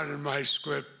is not in my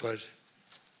script, but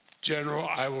General,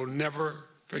 I will never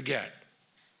forget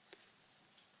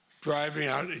driving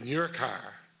out in your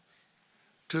car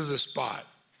to the spot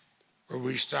where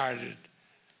we started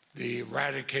the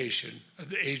eradication of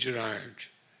the Agent Orange,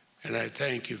 and I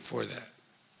thank you for that.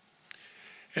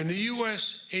 And the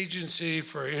U.S. Agency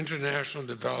for International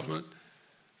Development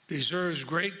deserves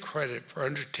great credit for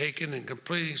undertaking and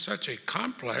completing such a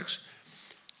complex,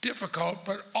 difficult,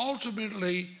 but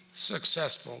ultimately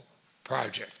successful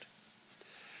project.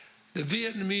 The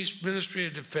Vietnamese Ministry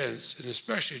of Defense, and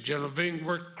especially General Vinh,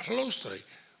 worked closely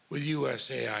with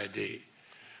USAID.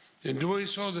 In doing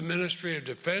so, the Ministry of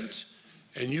Defense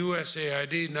and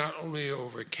USAID not only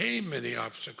overcame many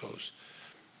obstacles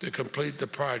to complete the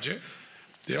project,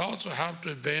 they also helped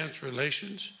to advance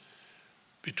relations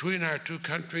between our two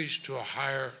countries to a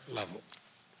higher level.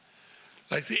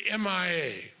 Like the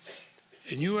MIA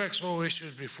and UXO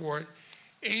issues before it,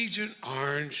 Agent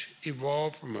Orange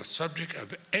evolved from a subject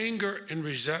of anger and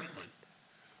resentment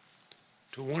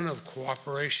to one of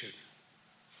cooperation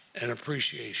and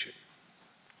appreciation.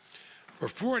 For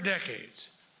 4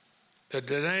 decades, the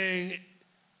Da Nang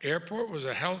airport was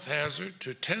a health hazard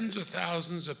to tens of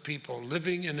thousands of people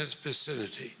living in its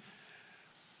vicinity.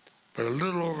 But a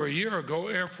little over a year ago,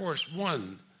 Air Force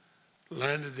One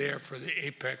landed there for the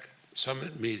APEC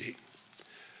summit meeting.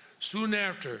 Soon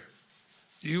after,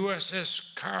 the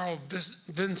USS Carl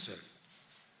Vinson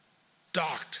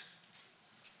docked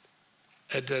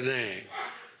at Da Nang,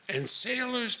 and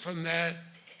sailors from that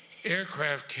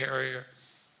aircraft carrier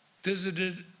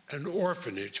visited an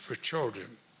orphanage for children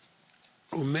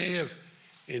who may have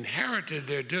inherited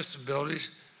their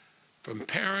disabilities from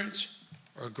parents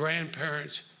or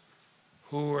grandparents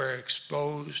who were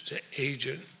exposed to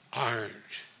Agent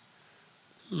Orange.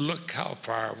 Look how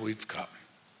far we've come.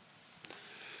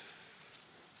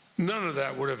 None of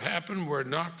that would have happened were it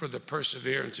not for the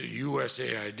perseverance of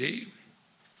USAID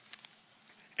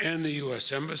and the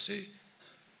U.S. Embassy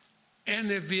and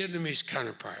their Vietnamese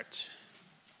counterparts.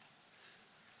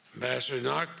 Ambassador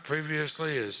Ngoc,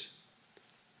 previously as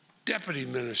Deputy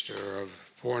Minister of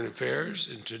Foreign Affairs,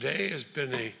 and today has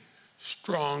been a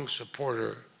strong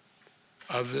supporter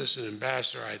of this, and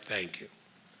Ambassador, I thank you.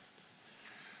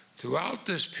 Throughout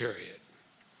this period,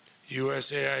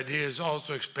 USAID has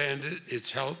also expanded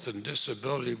its health and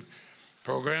disability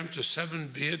program to 7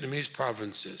 Vietnamese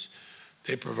provinces.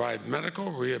 They provide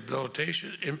medical,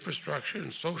 rehabilitation, infrastructure,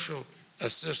 and social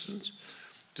assistance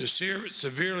to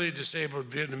severely disabled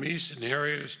Vietnamese in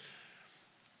areas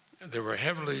that were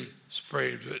heavily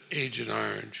sprayed with Agent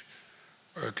Orange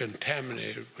or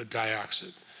contaminated with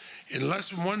dioxin. In less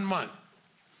than 1 month,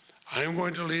 I am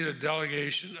going to lead a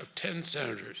delegation of 10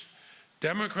 senators,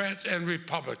 Democrats and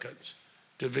Republicans,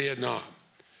 to Vietnam.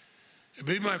 It'll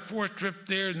be my 4th trip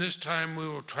there, and this time we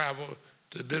will travel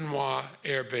to Binh Hoa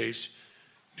Air Base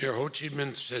near Ho Chi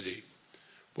Minh City,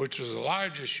 which was the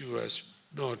largest U.S.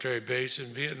 military base in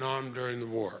Vietnam during the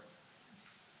war.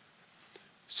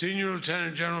 Senior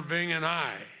Lieutenant General Vinh and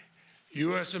I,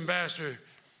 U.S. Ambassador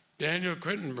Daniel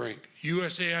Crittenbrink,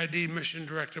 USAID Mission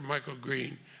Director Michael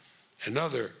Green, and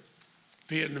other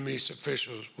Vietnamese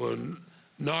officials will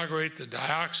inaugurate the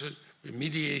dioxin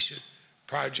remediation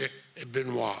project at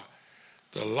Binh Hoa,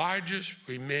 the largest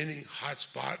remaining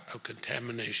hotspot of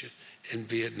contamination in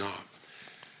Vietnam.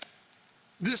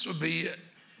 This will be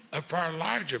a far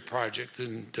larger project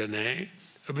than Da Nang.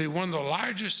 It'll be one of the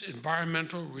largest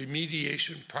environmental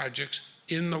remediation projects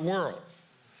in the world.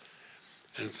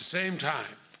 And at the same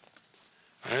time,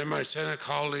 I and my Senate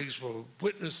colleagues will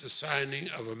witness the signing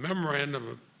of a memorandum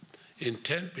of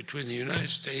intent between the United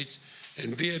States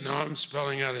and Vietnam,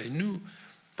 spelling out a new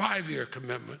 5-year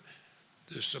commitment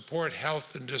to support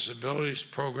health and disabilities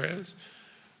programs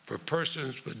for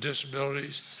persons with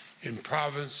disabilities in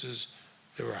provinces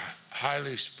that were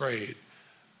highly sprayed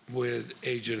with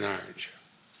Agent Orange.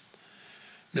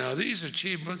 Now, these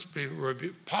achievements were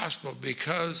possible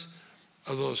because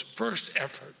of those first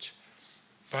efforts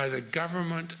by the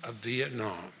government of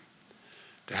Vietnam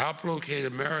to help locate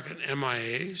American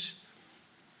MIAs,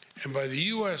 and by the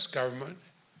U.S. government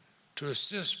to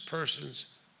assist persons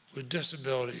with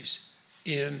disabilities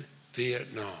in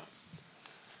Vietnam.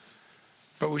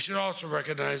 But we should also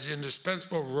recognize the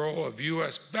indispensable role of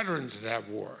U.S. veterans of that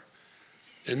war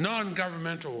and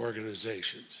non-governmental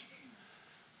organizations.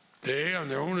 They, on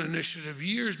their own initiative,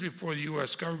 years before the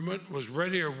U.S. government was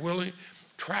ready or willing,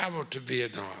 traveled to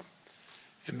Vietnam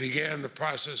and began the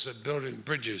process of building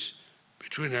bridges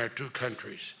between our two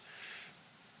countries.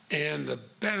 And the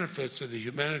benefits of the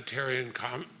humanitarian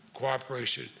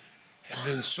cooperation have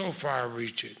been so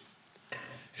far-reaching.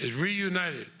 It has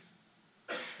reunited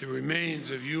the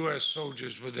remains of U.S.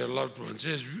 soldiers with their loved ones.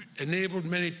 It has enabled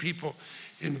many people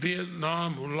in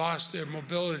Vietnam who lost their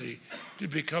mobility to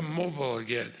become mobile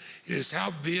again. It has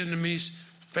helped Vietnamese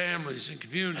families and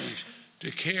communities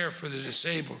to care for the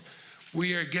disabled.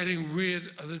 We are getting rid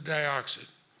of the dioxin,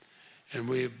 and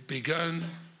we have begun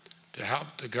to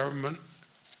help the government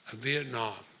of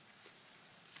Vietnam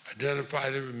identify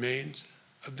the remains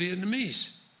of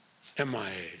Vietnamese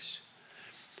MIAs.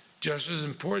 Just as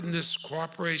important, this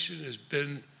cooperation has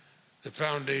been the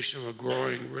foundation of a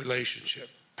growing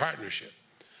partnership.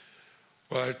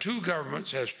 While our two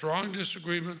governments have strong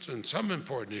disagreements on some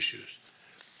important issues,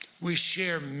 we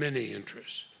share many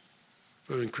interests,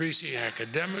 from increasing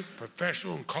academic,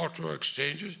 professional, and cultural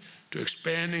exchanges to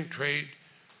expanding trade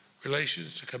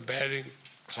relations to combating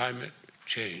climate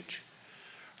change.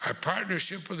 Our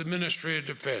partnership with the Ministry of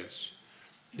Defense,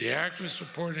 the active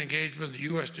support and engagement of the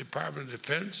U.S. Department of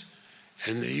Defense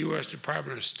and the U.S.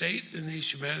 Department of State in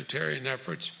these humanitarian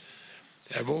efforts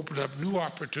have opened up new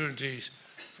opportunities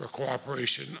for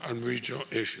cooperation on regional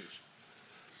issues.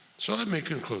 So let me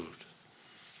conclude.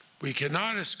 We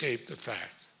cannot escape the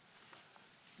fact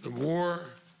the war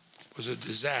was a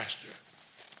disaster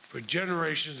for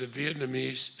generations of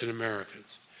Vietnamese and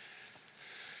Americans.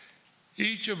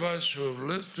 Each of us who have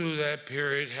lived through that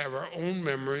period have our own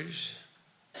memories,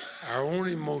 our own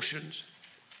emotions,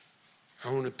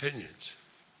 our own opinions.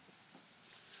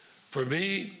 For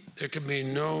me, there can be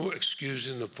no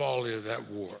excusing the folly of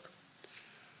that war,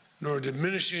 nor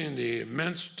diminishing the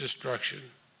immense destruction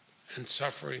and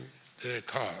suffering that it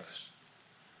caused.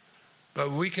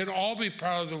 But we can all be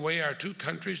proud of the way our two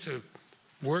countries have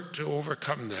worked to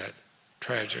overcome that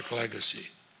tragic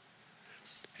legacy.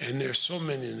 And there's so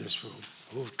many in this room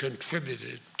who've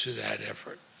contributed to that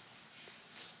effort.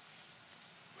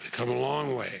 We've come a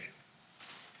long way.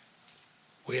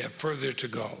 We have further to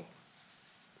go,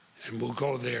 and we'll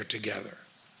go there together.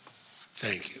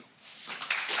 Thank you.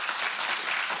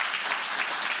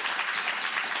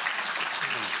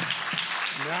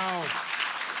 Now,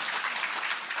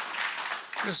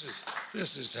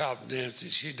 this has helped Nancy.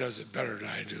 She does it better than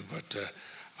I do, but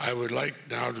I would like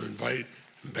now to invite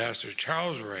Ambassador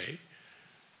Charles Ray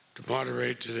to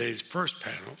moderate today's first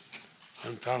panel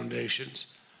on foundations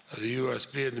of the U.S.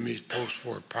 Vietnamese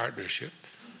Post-War Partnership.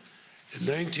 In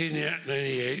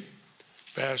 1998,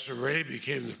 Ambassador Ray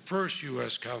became the first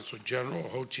U.S. Consul General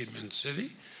of Ho Chi Minh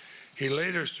City. He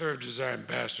later served as our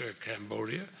ambassador to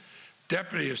Cambodia,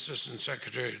 Deputy Assistant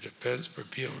Secretary of Defense for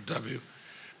POW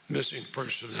Missing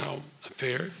Personnel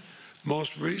Affairs,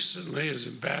 most recently as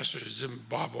ambassador to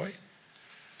Zimbabwe.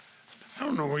 I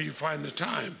don't know where you find the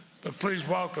time, but please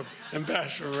welcome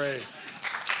Ambassador Ray.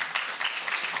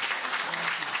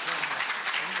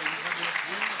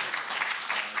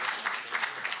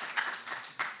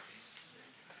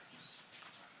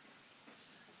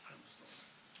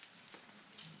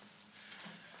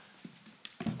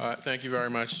 Thank you very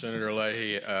much, Senator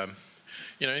Leahy.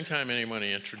 You know, anytime anyone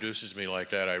introduces me like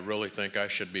that, I really think I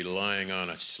should be lying on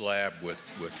a slab with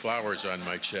flowers on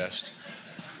my chest.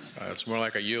 It's more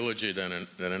like a eulogy than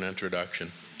an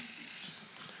introduction.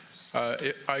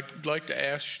 I'd like to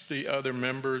ask the other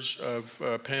members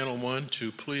of Panel 1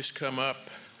 to please come up.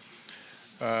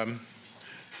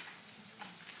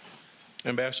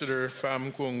 Ambassador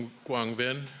Pham Quang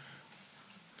Vinh,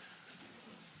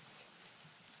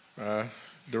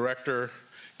 Director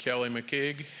Kelly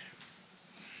McKeague,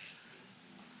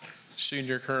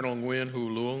 Senior Colonel Nguyen Hu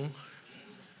Luong,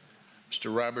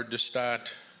 Mr. Robert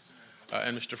Destat,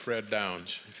 and Mr. Fred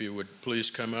Downs. If you would please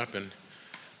come up and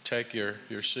take your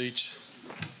seats.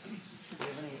 Do you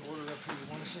have any order up here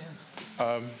you want to see him?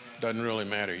 Doesn't really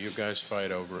matter. You guys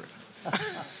fight over it.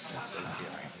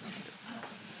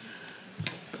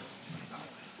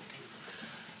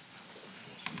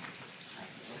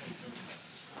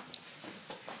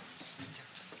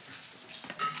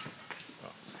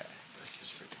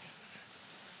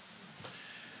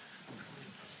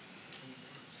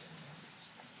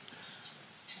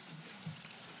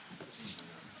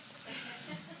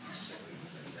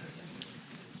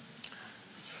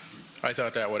 I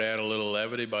thought that would add a little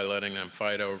levity by letting them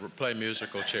play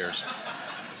musical chairs.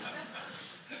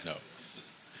 No.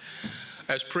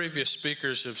 As previous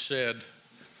speakers have said,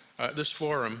 this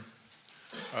forum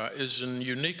is a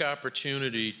unique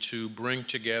opportunity to bring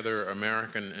together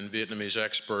American and Vietnamese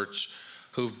experts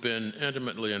who've been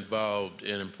intimately involved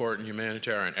in important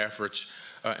humanitarian efforts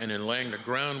and in laying the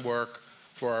groundwork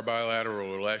for our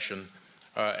bilateral relation,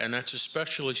 and that's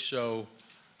especially so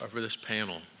for this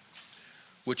panel,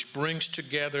 which brings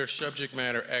together subject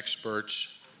matter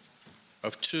experts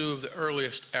of two of the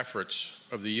earliest efforts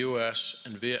of the U.S.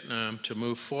 and Vietnam to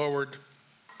move forward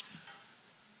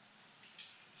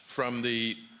from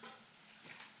the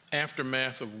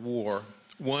aftermath of war.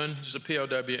 One is the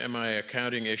POW-MIA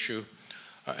accounting issue,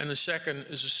 and the second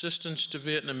is assistance to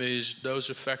Vietnamese, those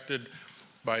affected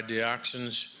by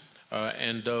dioxins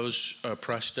and those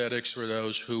prosthetics for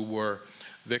those who were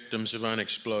victims of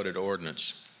unexploded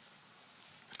ordnance.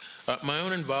 My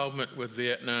own involvement with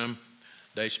Vietnam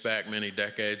dates back many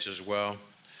decades as well,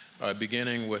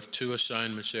 beginning with 2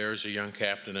 assignments there as a young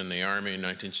captain in the Army in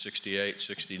 1968,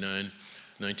 69,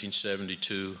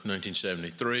 1972,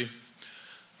 1973.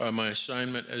 My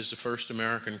assignment as the first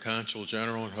American Consul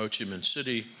General in Ho Chi Minh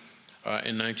City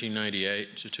in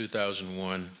 1998 to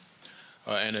 2001,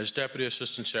 and as Deputy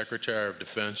Assistant Secretary of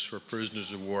Defense for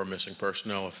Prisoners of War Missing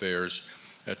Personnel Affairs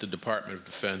at the Department of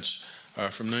Defense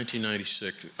from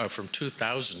 2006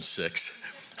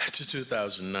 to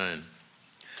 2009.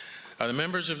 The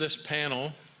members of this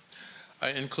panel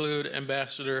include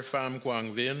Ambassador Pham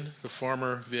Quang Vinh, the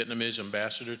former Vietnamese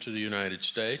ambassador to the United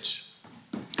States,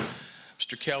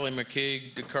 Mr. Kelly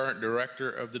McKeague, the current director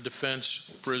of the Defense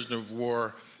Prisoner of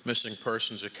War Missing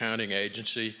Persons Accounting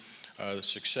Agency, the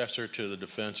successor to the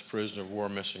Defense Prisoner of War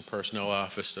Missing Personnel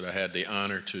Office that I had the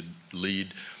honor to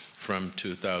lead from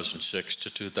 2006 to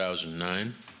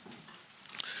 2009.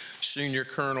 Senior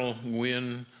Colonel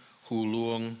Nguyen Hu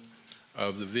Luong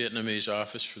of the Vietnamese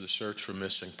Office for the Search for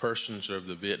Missing Persons of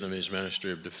the Vietnamese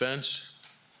Ministry of Defense.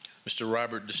 Mr.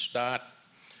 Robert de Stott,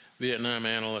 Vietnam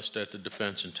analyst at the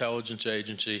Defense Intelligence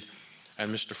Agency. And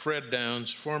Mr. Fred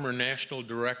Downs, former National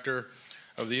Director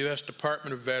of the U.S.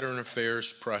 Department of Veteran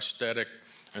Affairs Prosthetic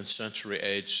and Sensory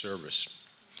Aid Service.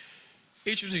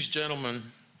 Each of these gentlemen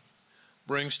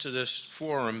brings to this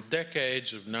forum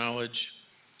decades of knowledge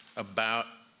about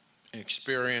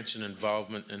experience and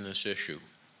involvement in this issue.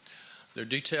 Their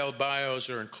detailed bios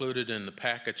are included in the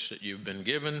package that you've been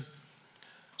given,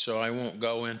 so I won't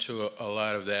go into a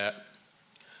lot of that.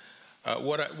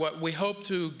 What we hope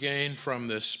to gain from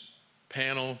this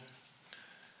panel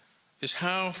is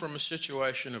how, from a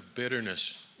situation of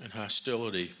bitterness and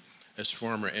hostility as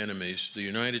former enemies, the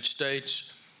United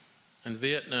States and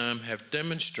Vietnam have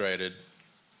demonstrated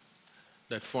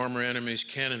that former enemies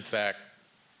can, in fact,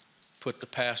 put the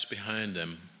past behind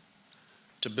them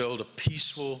to build a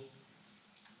peaceful,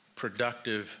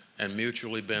 productive, and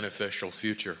mutually beneficial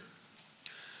future.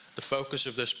 The focus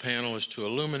of this panel is to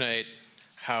illuminate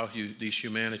how these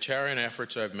humanitarian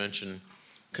efforts I've mentioned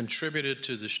contributed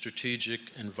to the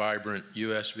strategic and vibrant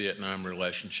U.S.-Vietnam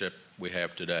relationship we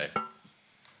have today.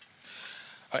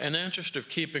 In the interest of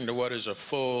keeping to what is a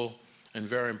full and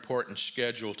very important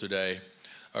schedule today,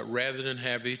 rather than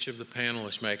have each of the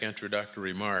panelists make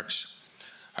introductory remarks,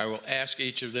 I will ask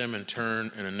each of them in turn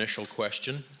an initial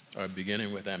question,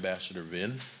 beginning with Ambassador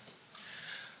Vinh.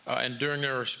 And during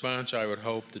their response, I would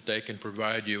hope that they can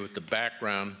provide you with the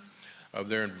background of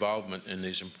their involvement in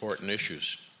these important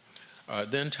issues.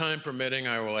 Then, time permitting,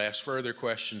 I will ask further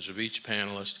questions of each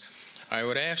panelist. I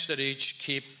would ask that each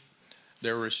keep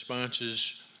their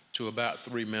responses to about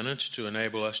 3 minutes to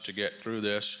enable us to get through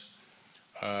this.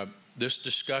 This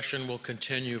discussion will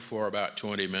continue for about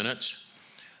 20 minutes,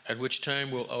 at which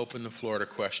time we'll open the floor to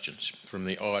questions from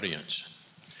the audience.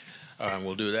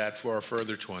 We'll do that for a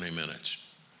further 20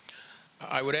 minutes.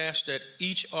 I would ask that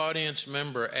each audience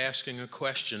member asking a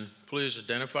question, please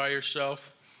identify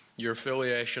yourself, your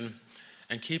affiliation,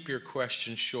 and keep your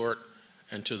question short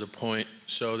and to the point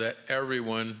so that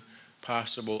everyone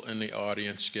possible in the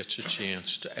audience gets a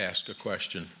chance to ask a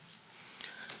question.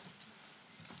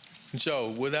 And so,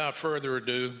 without further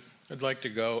ado, I'd like to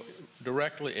go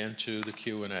directly into the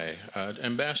Q&A.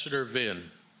 Ambassador Vinh,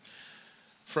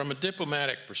 from a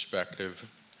diplomatic perspective,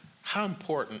 how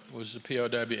important was the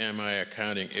POW/MIA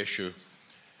accounting issue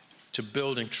to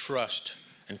building trust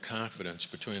and confidence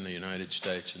between the United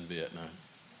States and Vietnam?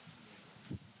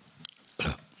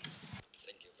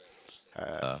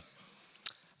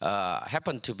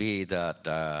 Happened to be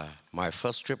that my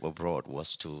first trip abroad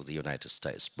was to the United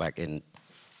States back in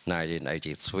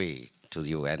 1983 to the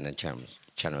UN and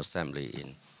General Assembly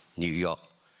in New York.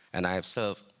 And I have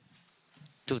served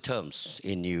 2 terms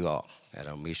in New York at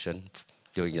our mission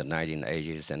during the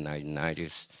 1980s and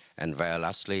 1990s, and very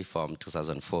lastly from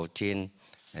 2014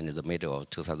 and in the middle of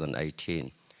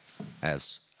 2018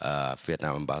 as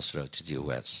Vietnam ambassador to the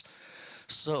US.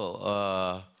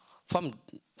 So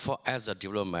as a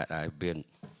diplomat, I've been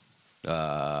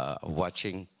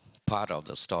watching part of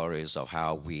the stories of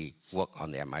how we work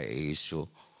on the MIA issue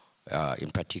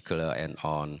in particular, and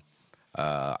on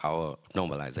our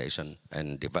normalization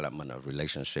and development of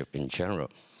relationship in general.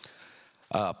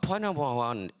 Point number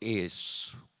 1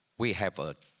 is we have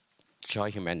a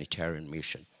joint humanitarian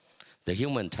mission. The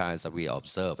human ties that we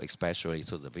observe, especially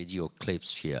through the video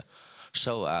clips here,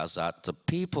 show us that the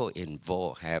people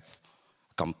involved have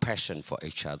compassion for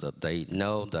each other. They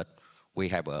know that we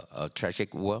have a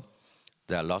tragic war.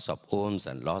 There are lots of wounds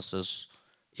and losses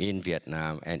in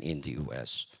Vietnam and in the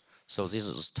US. So this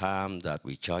is time that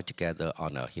we join together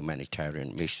on a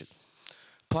humanitarian mission.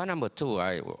 Point number 2,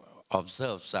 I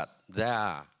observe that there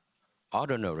are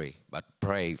ordinary but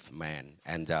brave men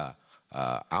and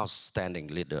outstanding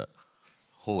leaders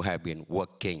who have been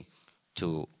working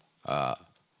to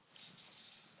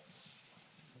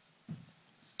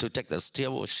take the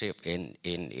stewardship in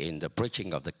the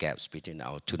bridging of the gaps between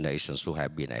our 2 nations who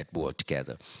have been at war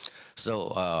together.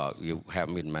 So you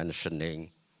have been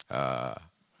mentioning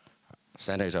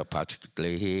Senator Patrick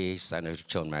Leahy, Senator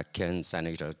John McCain,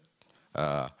 Senator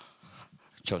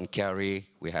John Kerry.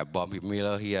 We have Bobby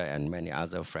Miller here and many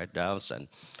other Fred Downs.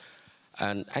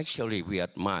 And actually we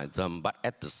admire them, but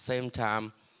at the same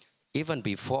time, even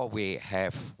before we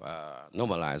have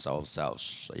normalized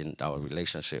ourselves in our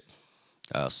relationship,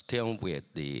 still with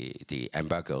the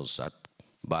embargoes,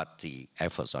 but the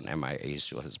efforts on MIA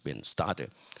issue has been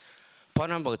started. Point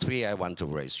number 3 I want to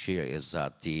raise here is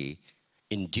that the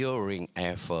enduring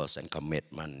efforts and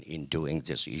commitment in doing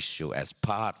this issue as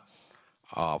part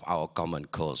of our common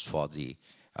cause for the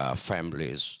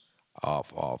families of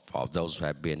those who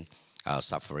have been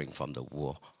suffering from the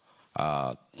war.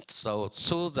 So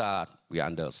through that, we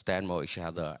understand more each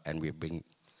other, and we're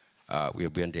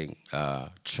building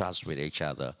trust with each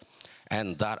other.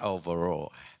 And that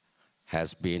overall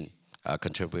has been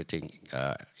contributing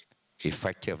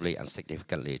effectively and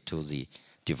significantly to the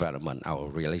development of our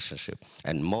relationship.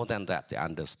 And more than that, the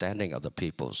understanding of the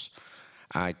peoples.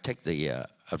 I take the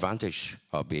advantage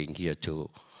of being here to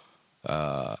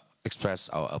express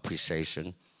our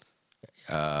appreciation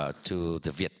to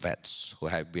the Viet vets who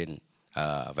have been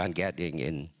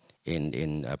vanguarding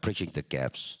in bridging the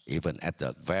gaps, even at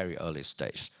the very early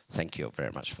stage. Thank you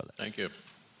very much for that. Thank you.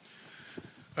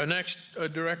 Next,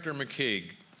 Director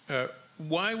McKeague.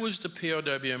 Why was the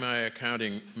POW/MIA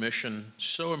accounting mission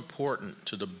so important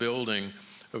to the building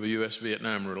of a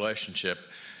U.S.-Vietnam relationship?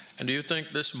 And do you think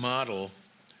this model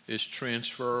is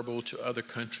transferable to other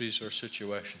countries or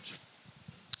situations?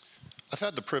 I've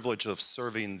had the privilege of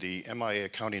serving the MIA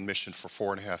accounting mission for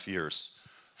 4.5 years.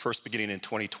 First beginning in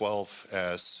 2012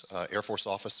 as Air Force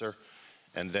officer,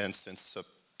 and then since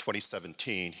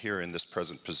 2017 here in this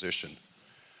present position.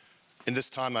 In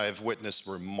this time, I have witnessed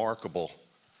remarkable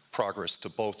progress to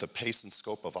both the pace and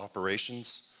scope of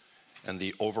operations and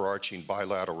the overarching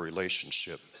bilateral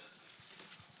relationship.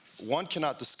 One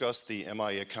cannot discuss the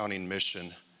MIA accounting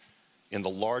mission in the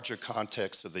larger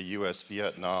context of the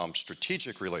U.S.-Vietnam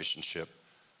strategic relationship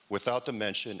without the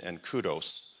mention and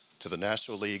kudos to the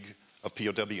National League of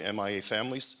POW/MIA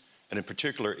families, and in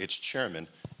particular its chairman,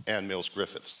 Ann Mills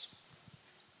Griffiths.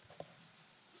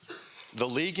 The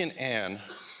League and Ann,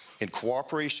 in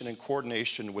cooperation and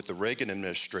coordination with the Reagan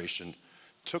administration,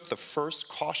 took the first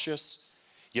cautious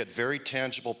yet very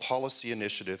tangible policy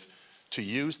initiative to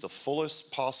use the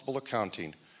fullest possible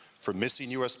accounting for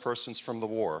missing U.S. persons from the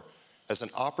war as an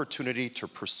opportunity to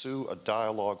pursue a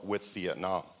dialogue with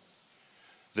Vietnam.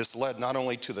 This led not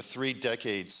only to the 3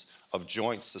 decades of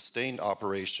joint sustained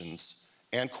operations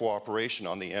and cooperation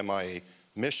on the MIA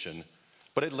mission,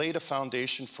 but it laid a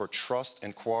foundation for trust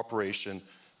and cooperation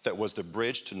that was the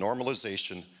bridge to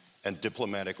normalization and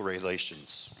diplomatic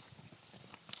relations.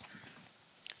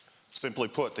 Simply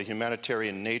put, the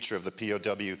humanitarian nature of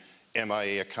the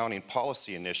MIA accounting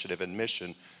policy initiative and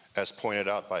mission, as pointed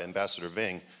out by Ambassador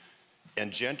Vinh,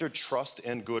 engendered trust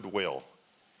and goodwill,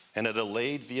 and it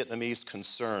allayed Vietnamese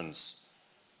concerns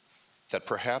that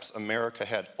perhaps America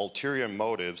had ulterior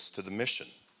motives to the mission.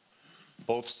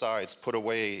 Both sides put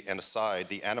away and aside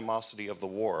the animosity of the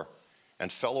war,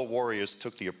 and fellow warriors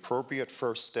took the appropriate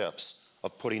first steps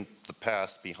of putting the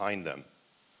past behind them.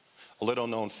 A little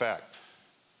known fact,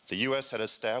 the U.S. had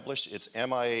established its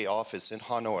MIA office in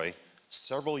Hanoi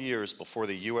several years before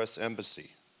the U.S.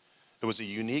 Embassy. It was a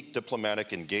unique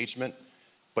diplomatic engagement,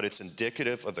 but it's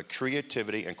indicative of the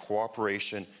creativity and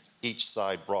cooperation each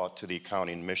side brought to the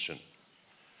accounting mission.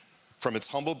 From its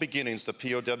humble beginnings, the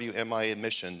POW MIA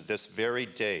mission this very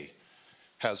day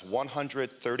has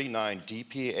 139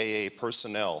 DPAA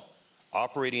personnel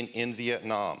operating in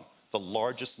Vietnam, the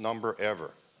largest number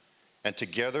ever. And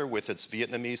together with its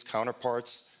Vietnamese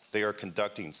counterparts, they are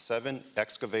conducting 7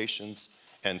 excavations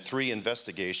and 3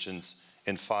 investigations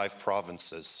in 5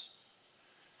 provinces.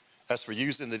 As for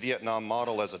using the Vietnam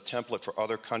model as a template for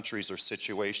other countries or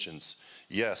situations,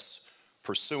 yes,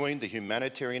 pursuing the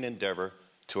humanitarian endeavor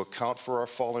to account for our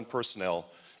fallen personnel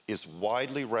is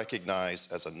widely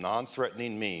recognized as a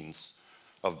non-threatening means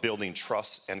of building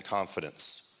trust and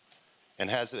confidence. And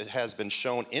as it has been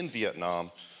shown in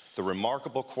Vietnam, the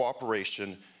remarkable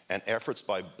cooperation and efforts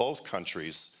by both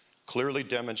countries clearly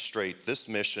demonstrate this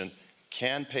mission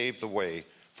can pave the way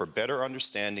for better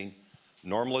understanding,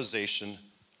 normalization,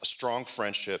 a strong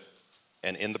friendship,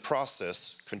 and in the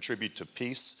process, contribute to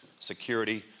peace,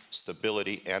 security,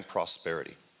 stability, and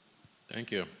prosperity.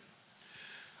 Thank you.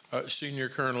 Senior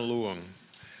Colonel Luong,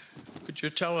 could you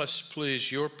tell us,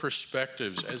 please, your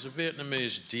perspectives as a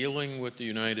Vietnamese dealing with the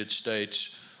United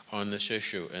States on this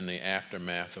issue in the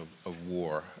aftermath of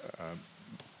war?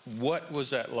 What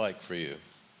was that like for you?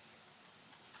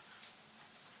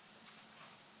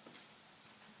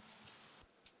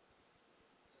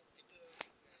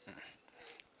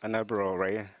 Honorable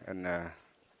Ray and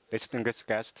distinguished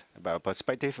guests, about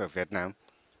perspective of Vietnam.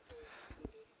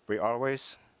 We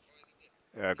always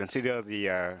consider the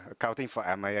accounting for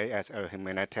MIA as a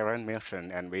humanitarian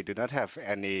mission, and we do not have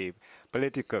any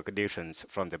political conditions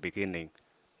from the beginning.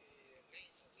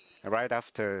 Right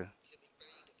after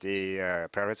the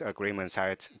Paris Agreement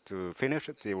signed to finish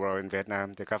the war in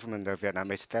Vietnam, the government of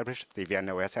Vietnam established the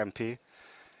Vienna USMP,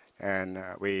 and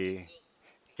we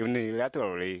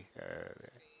unilaterally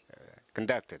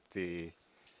conducted the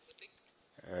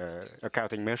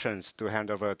accounting missions to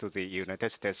hand over to the United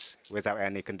States without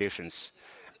any conditions.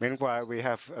 Meanwhile, we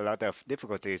have a lot of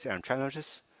difficulties and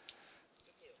challenges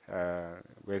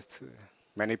with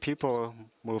many people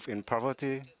move in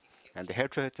poverty and the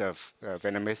hatred of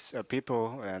Vietnamese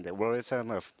people and the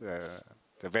worrisome of the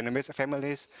Vietnamese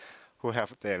families who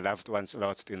have their loved ones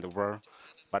lost in the war,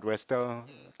 but we still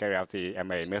carry out the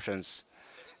MIA missions.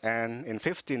 And in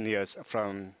 15 years,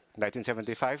 from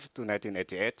 1975 to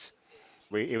 1988,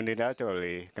 we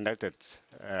unilaterally conducted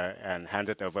and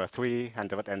handed over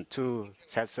 302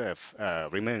 sets of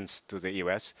remains to the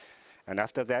U.S. And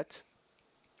after that,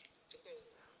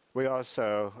 we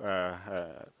also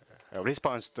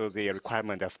respond to the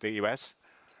requirement of the U.S.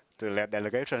 to let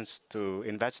delegations to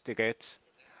investigate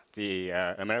the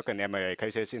American MIA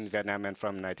cases in Vietnam. And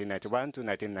from 1991 to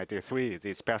 1993,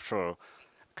 the Special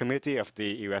Committee of the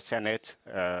U.S. Senate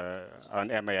on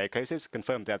MIA cases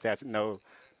confirmed that there's no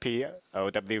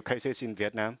POW cases in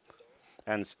Vietnam.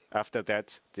 And after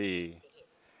that, the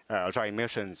joint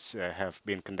missions have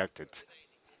been conducted.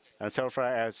 And so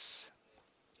far as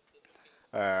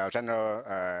General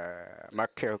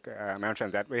McKeown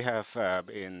mentioned, that we have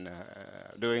been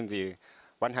doing the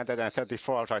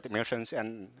 134 joint missions,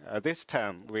 and this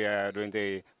time we are doing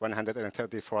the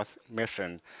 134th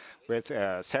mission with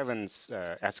 7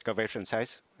 excavation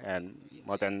sites and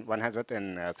more than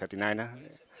 139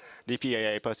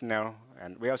 DPAA personnel.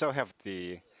 And we also have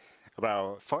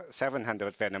about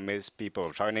 700 Vietnamese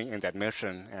people joining in that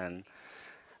mission. And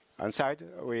on site,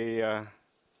 we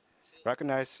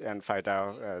recognize and find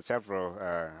out several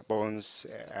bones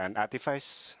and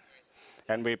artifacts.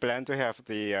 And we plan to have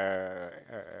the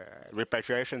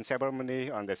repatriation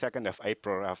ceremony on the 2nd of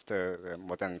April after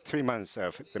more than 3 months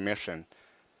of the mission.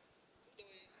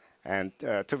 And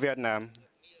to Vietnam,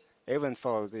 even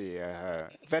for the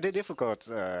very difficult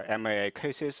MIA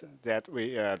cases that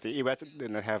the U.S.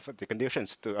 did not have the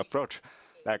conditions to approach,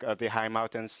 like the high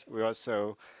mountains, we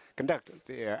also conduct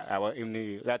our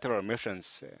unilateral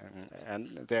missions. And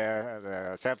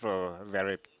there are several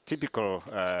very typical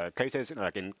cases,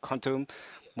 like in Kontum,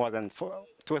 more than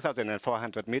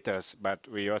 2,400 meters, but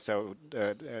we also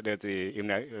did the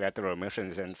unilateral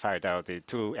missions and find out the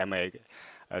 2 MIA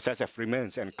sets of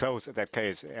remains and close that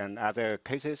case. And other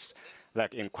cases,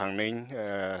 like in Quang Ninh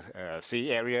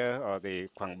Sea area or the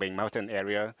Quang Binh mountain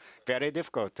area, very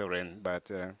difficult terrain. But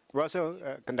we also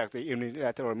conduct the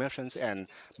unilateral missions,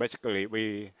 and basically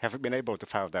we have been able to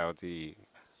find out the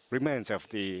remains of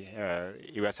the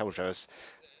U.S. soldiers.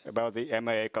 About the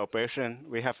MIA cooperation,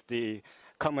 we have the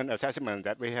common assessment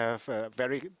that we have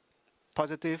very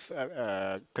positive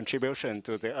contribution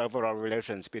to the overall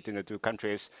relations between the two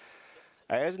countries.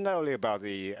 It's not only about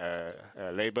the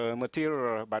labor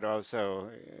material, but also,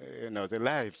 the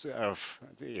lives of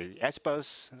the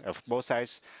experts of both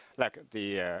sides, like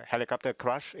the helicopter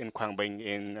crash in Quang Binh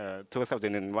in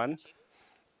 2001.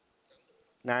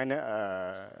 9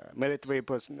 military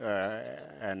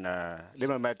and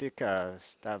diplomatic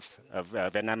staff of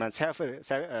Vietnam and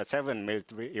 7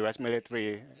 military, U.S.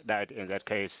 military died in that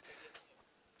case.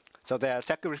 So their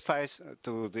sacrifice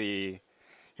to the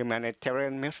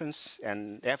humanitarian missions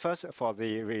and efforts for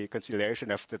the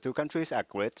reconciliation of the two countries are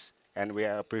great, and we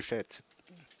appreciate.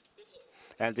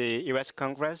 And the U.S.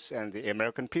 Congress and the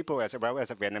American people, as well as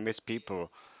the Vietnamese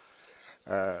people,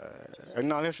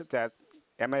 acknowledge that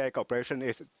MIA cooperation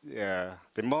is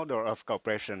the model of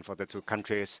cooperation for the two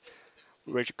countries,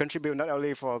 which contribute not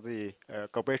only for the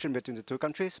cooperation between the two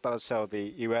countries, but also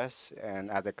the U.S.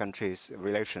 and other countries'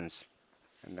 relations.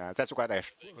 And that's what I'd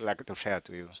like to share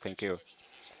to you. Thank you.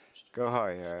 Câu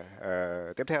hỏi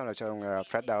tiếp theo là cho ông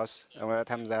Fred Dawes. Ông đã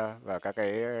tham gia vào các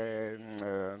cái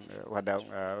hoạt động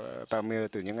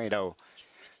PAMIR từ những ngày đầu.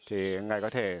 Thì ngài có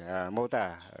thể mô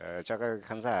tả cho các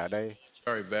khán giả ở đây.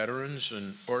 Our veterans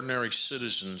and ordinary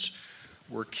citizens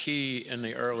were key in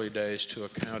the early days to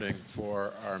accounting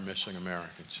for our missing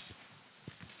Americans.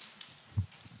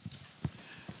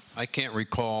 I can't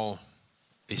recall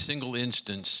a single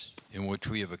instance in which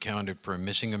we have accounted for a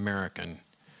missing American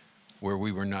where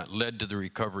we were not led to the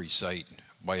recovery site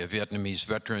by a Vietnamese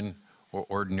veteran or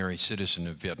ordinary citizen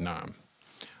of Vietnam.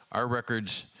 Our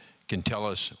records can tell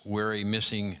us where a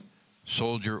missing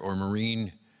soldier or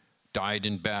Marine died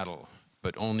in battle,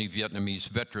 but only Vietnamese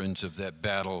veterans of that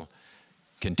battle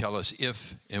can tell us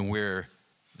if and where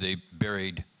they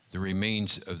buried the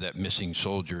remains of that missing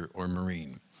soldier or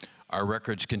Marine. Our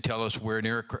records can tell us where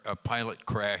a pilot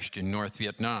crashed in North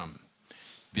Vietnam.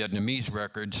 Vietnamese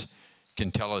records can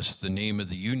tell us the name of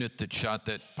the unit that shot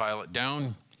that pilot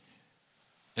down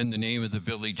and the name of the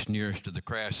village nearest to the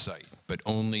crash site, but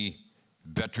only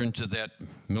veterans of that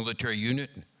military unit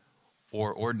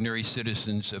or ordinary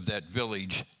citizens of that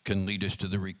village can lead us to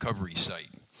the recovery site.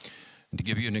 And to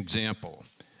give you an example,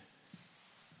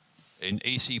 an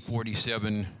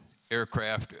AC-47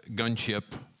 aircraft gunship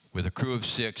with a crew of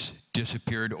 6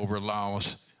 disappeared over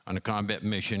Laos on a combat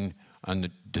mission on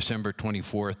December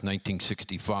 24th,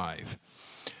 1965.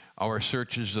 Our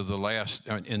searches of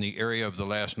in the area of the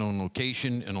last known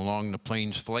location and along the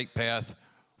plane's flight path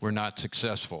were not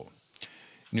successful.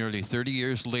 Nearly 30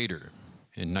 years later,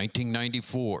 in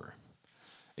 1994,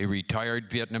 a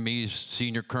retired Vietnamese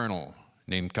senior colonel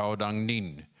named Cao Dang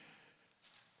Nguyen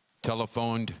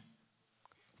telephoned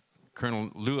Colonel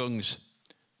Luong's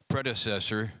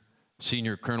predecessor,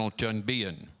 Senior Colonel Chun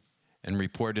Bien, and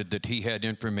reported that he had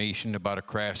information about a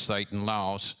crash site in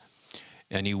Laos,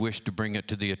 and he wished to bring it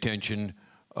to the attention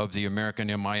of the American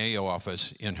MIA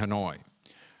office in Hanoi.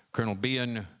 Colonel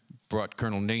Bien brought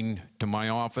Colonel Nguyen to my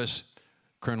office.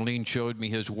 Colonel Nguyen showed me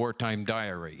his wartime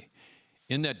diary.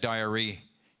 In that diary,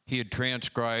 he had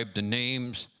transcribed the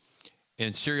names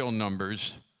and serial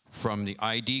numbers from the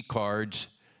ID cards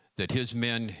that his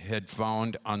men had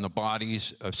found on the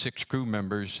bodies of 6 crew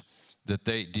members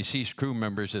deceased crew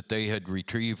members that they had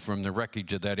retrieved from the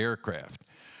wreckage of that aircraft.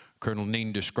 Colonel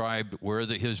Nguyen described where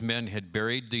his men had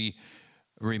buried the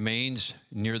remains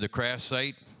near the crash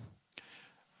site.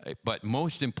 But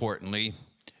most importantly,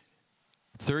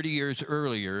 30 years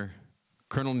earlier,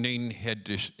 Colonel Nguyen had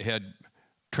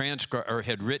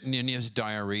written in his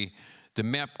diary the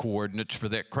map coordinates for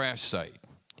that crash site.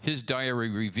 His diary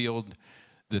revealed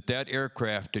that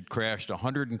aircraft had crashed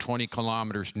 120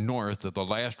 kilometers north of the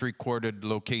last recorded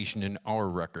location in our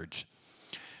records.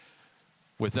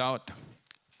 Without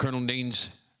Colonel Nguyen's,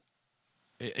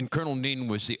 and Colonel Nguyen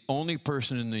was the only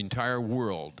person in the entire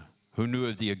world who knew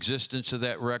of the existence of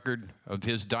that record, of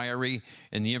his diary,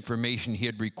 and the information he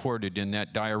had recorded in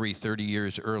that diary 30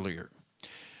 years earlier.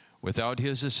 Without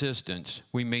his assistance,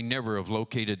 we may never have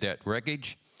located that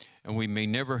wreckage, and we may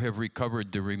never have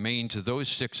recovered the remains of those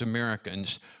 6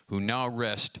 Americans who now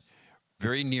rest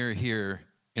very near here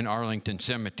in Arlington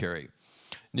Cemetery.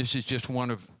 This is just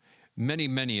one of many,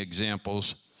 many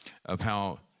examples of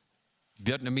how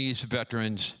Vietnamese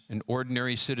veterans and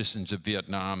ordinary citizens of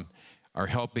Vietnam are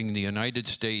helping the United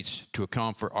States to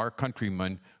account for our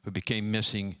countrymen who became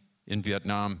missing in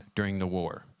Vietnam during the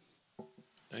war.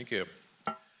 Thank you.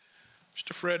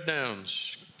 Mr. Fred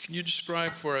Downs, can you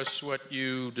describe for us what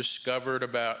you discovered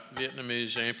about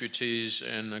Vietnamese amputees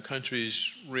and the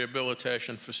country's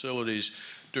rehabilitation facilities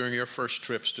during your first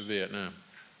trips to Vietnam?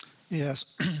 Yes,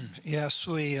 yes.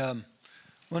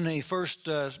 When they first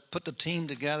put the team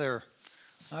together,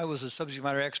 I was a subject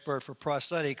matter expert for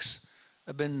prosthetics.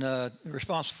 I've been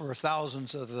responsible for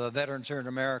thousands of veterans here in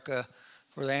America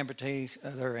for their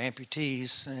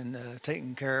amputees and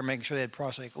taking care of making sure they had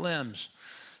prosthetic limbs.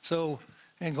 So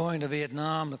in going to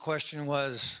Vietnam, the question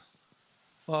was,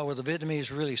 well, were the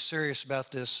Vietnamese really serious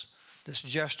about this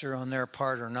gesture on their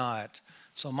part or not?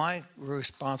 So my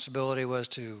responsibility was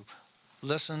to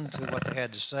listen to what they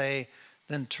had to say,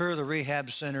 then tour the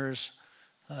rehab centers,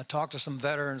 talk to some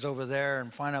veterans over there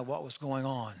and find out what was going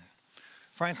on.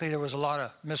 Frankly, there was a lot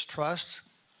of mistrust.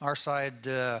 Our side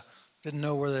didn't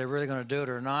know whether they were really going to do it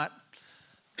or not.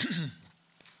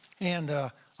 And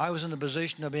I was in the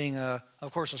position of being,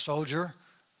 of course, a soldier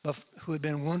who had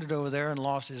been wounded over there and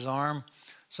lost his arm.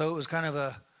 So it was kind of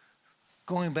a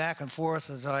going back and forth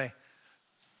as I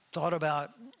thought about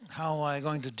how am I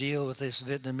going to deal with this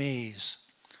Vietnamese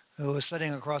who was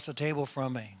sitting across the table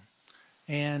from me,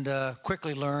 and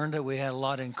quickly learned that we had a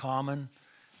lot in common.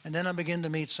 And then I began to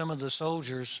meet some of the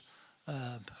soldiers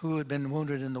who had been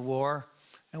wounded in the war,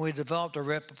 and we developed a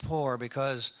rapport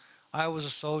because I was a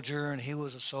soldier and he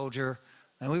was a soldier,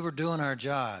 and we were doing our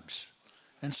jobs.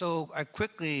 And so I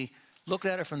quickly looked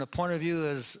at it from the point of view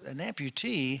as an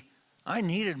amputee. I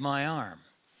needed my arm.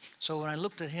 So when I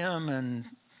looked at him and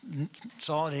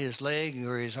saw his leg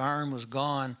or his arm was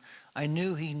gone, I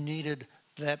knew he needed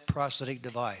that prosthetic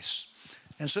device.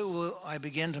 And so I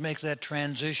began to make that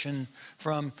transition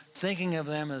from thinking of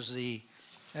them as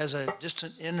a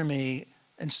distant enemy,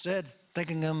 instead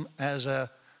thinking of them as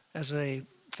a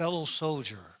fellow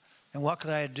soldier, and what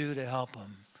could I do to help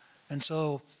them. And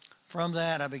so from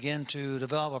that I began to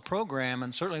develop a program,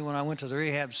 and certainly when I went to the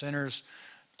rehab centers,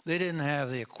 they didn't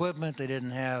have the equipment, they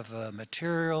didn't have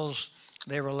materials,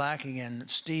 they were lacking in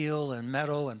steel and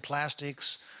metal and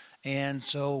plastics. And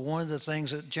so one of the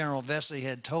things that General Vesey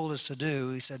had told us to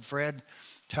do, he said, Fred,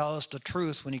 tell us the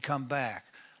truth when you come back.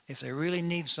 If they really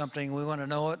need something, we want to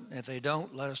know it. If they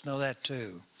don't, let us know that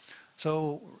too.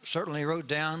 So certainly wrote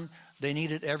down they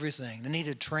needed everything. They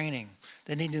needed training.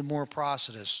 They needed more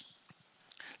prosthetists.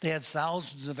 They had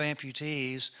thousands of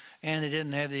amputees, and they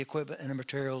didn't have the equipment and the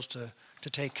materials to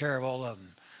take care of all of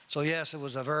them. So yes, it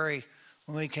was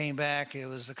when we came back, it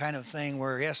was the kind of thing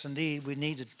where, yes, indeed, we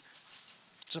needed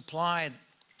supply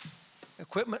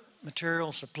equipment,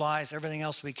 materials, supplies, everything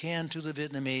else we can to the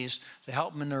Vietnamese to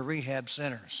help them in their rehab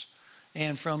centers.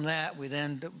 And from that, we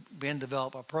then began to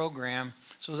develop a program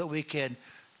so that we could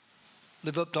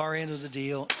live up to our end of the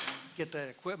deal, get that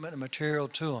equipment and material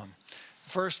to them.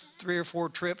 The first 3 or 4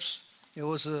 trips, it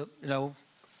was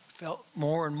felt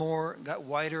more and more, got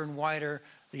wider and wider.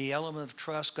 The element of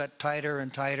trust got tighter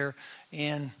and tighter.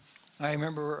 And I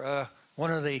remember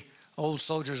one of the old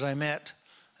soldiers I met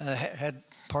had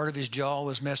part of his jaw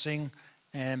was missing,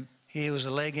 and he was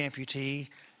a leg amputee,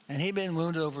 and he'd been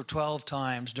wounded over 12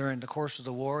 times during the course of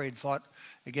the war. He'd fought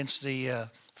against the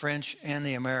French and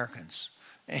the Americans.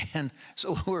 And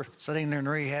so we're sitting there in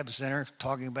the rehab center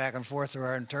talking back and forth through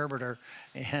our interpreter,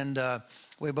 and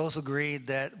we both agreed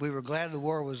that we were glad the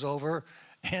war was over,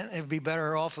 and it'd be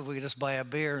better off if we could just buy a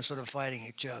beer instead of fighting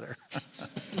each other.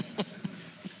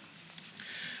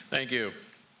 Thank you.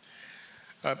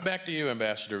 Back to you,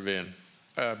 Ambassador Vinh.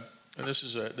 And this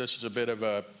is a bit of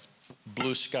a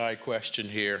blue sky question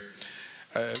here.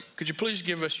 Could you please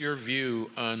give us your view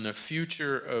on the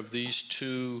future of these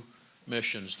 2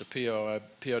 missions, the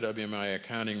POWMI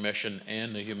accounting mission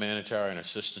and the humanitarian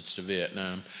assistance to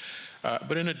Vietnam?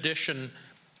 But in addition,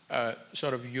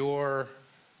 sort of your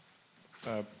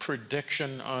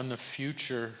prediction on the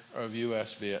future of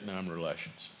U.S.-Vietnam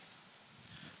relations.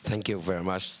 Thank you very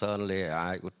much. Certainly,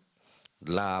 I would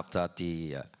love that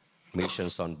the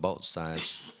missions on both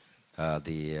sides,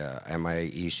 the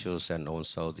MIA issues and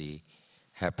also the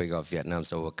helping of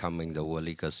Vietnam's overcoming the war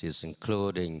legacies,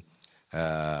 including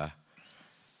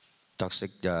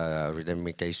toxic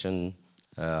redemnification,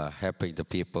 helping the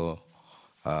people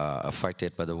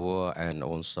affected by the war, and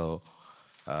also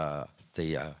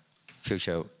the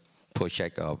future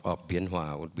project of Bien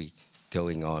Hoa would be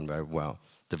going on very well.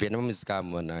 The Vietnamese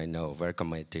government, I know, very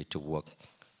committed to work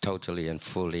totally and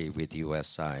fully with the U.S.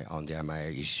 side on the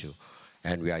MIA issue.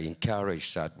 And we are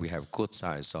encouraged that we have good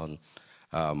signs on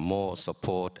more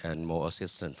support and more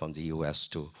assistance from the U.S.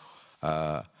 to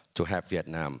help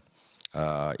Vietnam.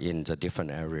 in the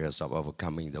different areas of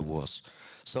overcoming the wars.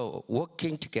 So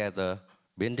working together,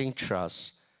 building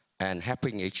trust, and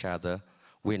helping each other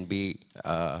will be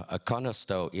a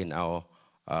cornerstone in our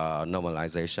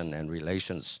normalization and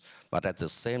relations. But at the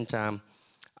same time,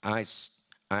 I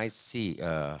see,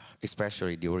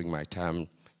 especially during my time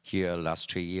here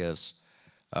last 3 years,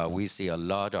 we see a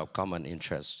lot of common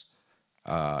interests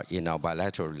in our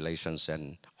bilateral relations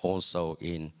and also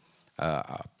in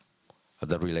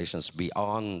the relations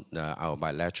beyond our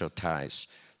bilateral ties,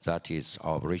 that is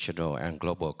our regional and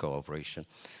global cooperation.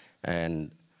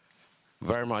 And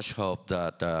very much hope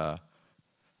that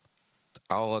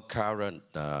our current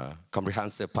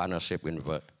comprehensive partnership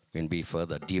will be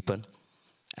further deepened.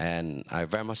 And I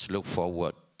very much look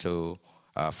forward to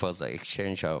further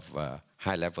exchange of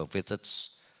high-level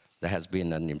visits. There has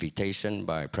been an invitation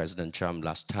by President Trump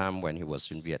last time when he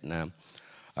was in Vietnam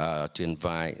to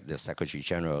invite the Secretary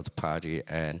General of the party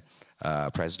and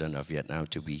President of Vietnam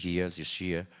to be here this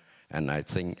year. And I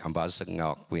think Ambassador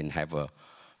Ngoc will have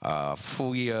a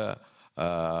full year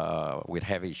with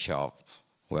heavy job,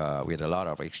 with a lot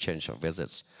of exchange of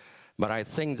visits. But I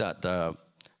think that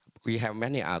we have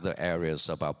many other areas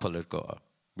about political,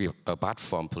 apart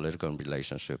from political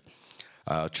relationship.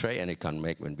 Trade and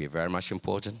economic will be very much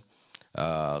important.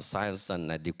 Science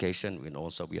and education will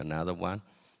also be another one.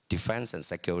 Defense and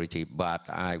security, but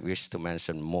I wish to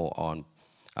mention more on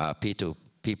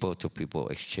people-to-people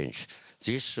exchange.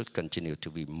 This should continue to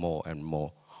be more and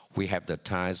more. We have the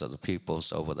ties of the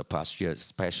peoples over the past years,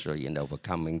 especially in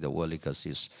overcoming the war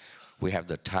legacies. We have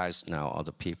the ties now of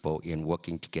the people in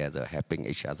working together, helping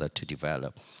each other to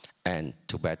develop and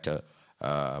to better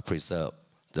preserve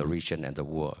the region and the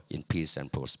world in peace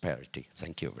and prosperity.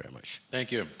 Thank you very much.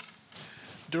 Thank you.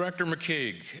 Director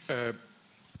McKeague,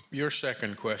 your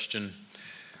second question.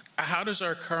 How does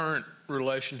our current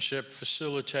relationship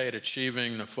facilitate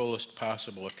achieving the fullest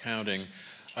possible accounting,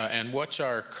 and what's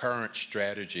our current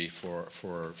strategy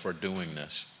for doing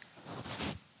this?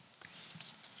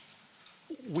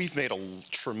 We've made a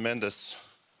tremendous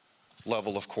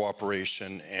level of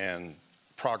cooperation and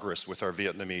progress with our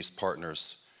Vietnamese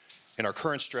partners. In our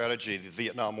current strategy, the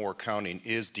Vietnam War accounting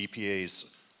is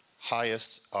DPA's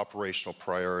highest operational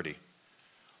priority.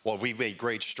 While we've made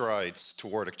great strides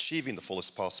toward achieving the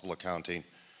fullest possible accounting,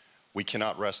 we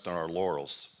cannot rest on our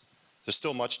laurels. There's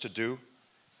still much to do,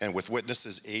 and with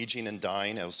witnesses aging and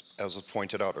dying, as was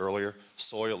pointed out earlier,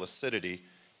 soil acidity,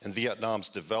 and Vietnam's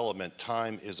development,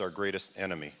 time is our greatest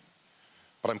enemy.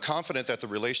 But I'm confident that the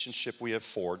relationship we have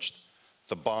forged,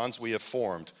 the bonds we have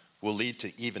formed, will lead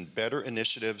to even better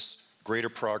initiatives, greater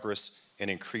progress, and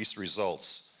increased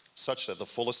results, such that the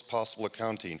fullest possible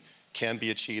accounting can be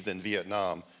achieved in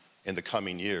Vietnam in the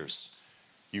coming years.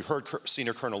 You heard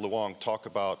Senior Colonel Luong talk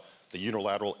about the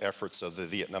unilateral efforts of the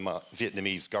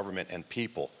Vietnamese government and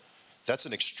people. That's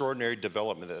an extraordinary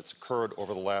development that's occurred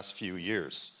over the last few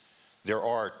years. There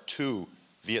are 2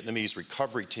 Vietnamese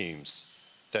recovery teams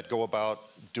that go about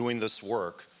doing this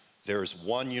work. There's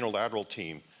 1 unilateral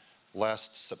team.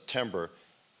 Last September,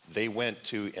 they went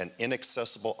to an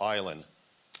inaccessible island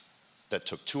that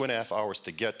took 2.5 hours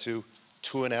to get to,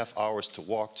 2.5 hours to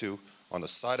walk to, on the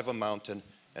side of a mountain,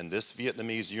 and this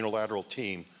Vietnamese unilateral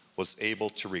team was able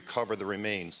to recover the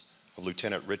remains of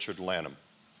Lieutenant Richard Lanham.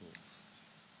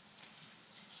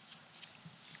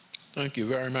 Thank you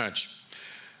very much.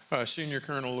 Senior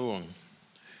Colonel Luong,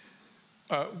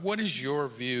 what is your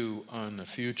view on the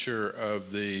future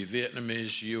of the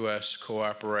Vietnamese-U.S.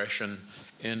 cooperation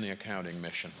in the accounting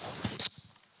mission?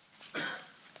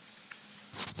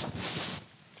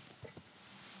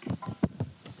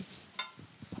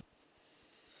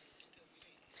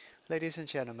 Ladies and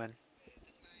gentlemen,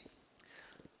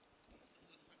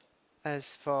 as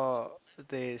for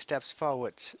the steps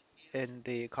forward in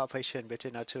the cooperation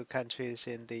between our 2 countries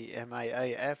in the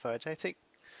MIA effort, I think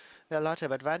there are a lot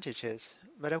of advantages.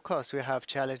 But of course, we have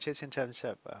challenges in terms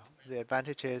of the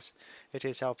advantages. It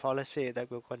is our policy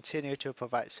that will continue to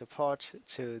provide support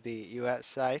to the U.S.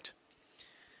 side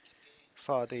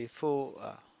for the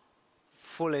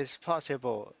fullest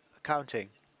possible accounting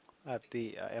of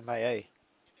the MIA.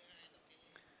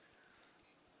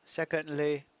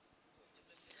 Secondly,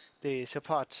 the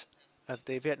support of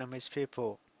the Vietnamese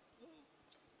people.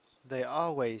 They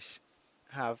always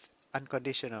have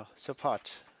unconditional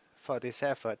support for this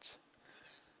effort,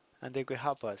 and they will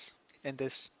help us in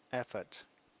this effort.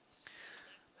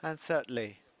 And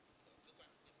thirdly,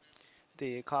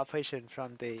 the cooperation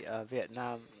from the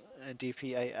Vietnam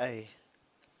DPAA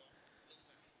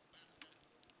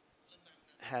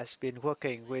has been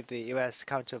working with the U.S.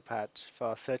 counterpart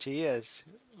for 30 years.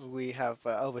 We have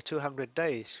over 200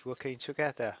 days working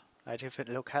together at different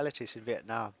localities in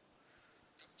Vietnam.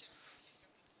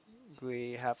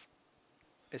 We have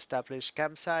established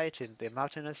campsites in the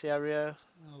mountainous area.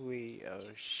 We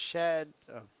shared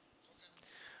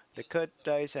the good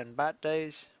days and bad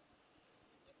days.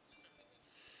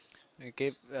 We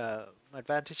give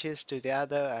advantages to the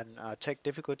other and take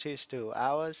difficulties to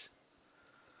ours.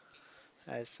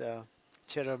 As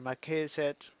General McKay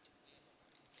said,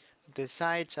 the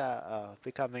sites are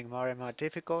becoming more and more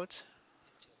difficult.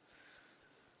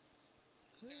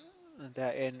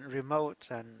 They're in remote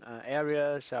and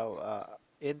areas, so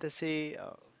in the sea,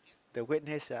 the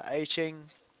witnesses are aging,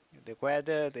 the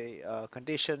weather, the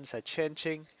conditions are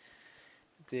changing,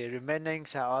 the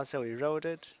remainings are also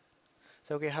eroded.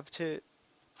 So we have to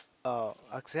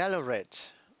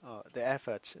accelerate the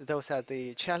efforts. Those are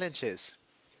the challenges.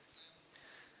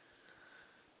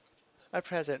 At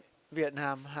present,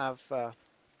 Vietnam have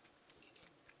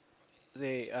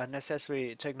the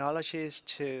necessary technologies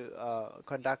to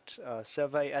conduct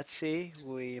survey at sea.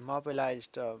 We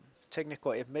mobilized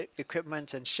technical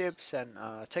equipment and ships and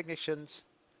technicians,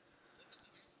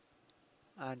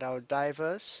 and our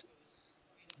divers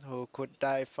who could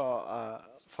dive for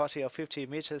 40 or 50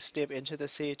 meters deep into the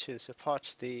sea to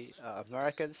support the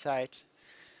American side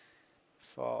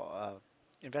for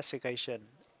investigation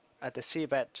at the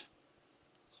seabed.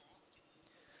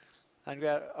 And we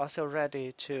are also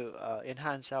ready to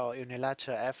enhance our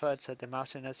unilateral efforts at the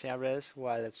mountainous areas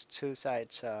while its two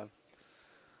sides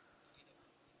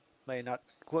may not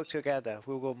work together.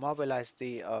 We will mobilize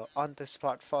the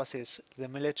on-the-spot forces, the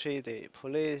military, the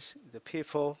police, the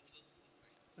people.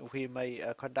 We may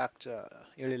conduct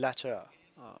unilateral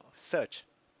search.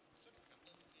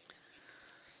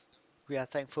 We are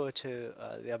thankful to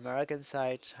the American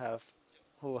side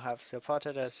who have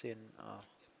supported us in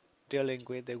dealing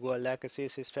with the war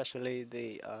legacies, especially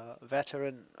the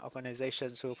veteran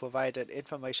organizations who provided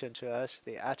information to us,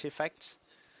 the artifacts.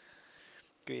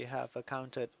 We have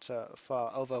accounted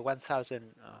for over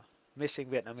 1,000 missing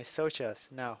Vietnamese soldiers.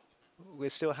 Now, we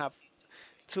still have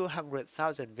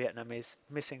 200,000 Vietnamese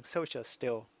missing soldiers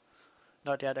still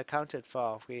not yet accounted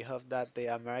for. We hope that the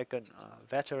American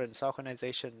veterans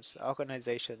organizations,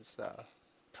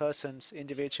 persons,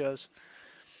 individuals,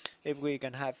 if we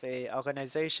can have an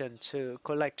organization to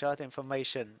collect all the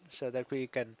information so that we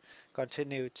can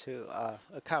continue to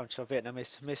account for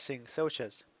Vietnamese missing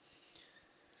soldiers.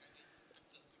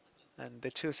 And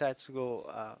the two sides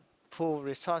will pool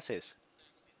resources.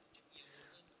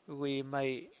 We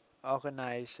may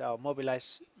organize or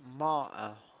mobilize more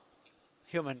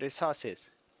human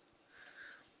resources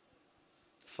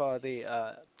for the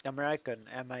American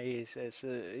MIEs,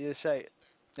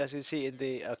 as you see in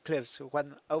the clips.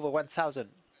 Over 1,000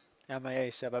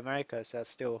 MIAs of Americas are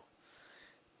still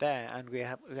there, and we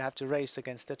have to race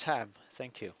against the time.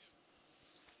 Thank you.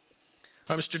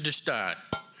 Mr. Destad,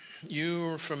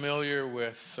 you're familiar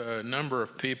with a number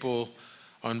of people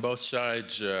on both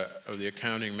sides of the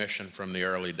accounting mission from the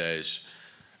early days.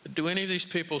 Do any of these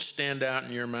people stand out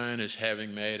in your mind as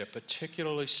having made a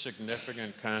particularly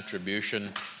significant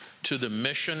contribution to the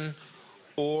mission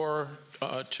or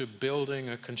to building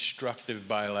a constructive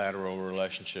bilateral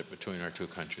relationship between our two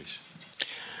countries?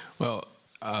 Well,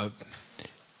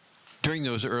 during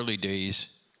those early days,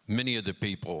 many of the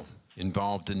people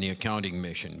involved in the accounting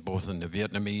mission, both on the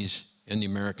Vietnamese and the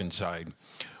American side,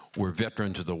 were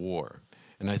veterans of the war.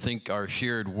 And I think our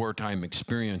shared wartime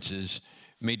experiences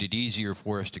made it easier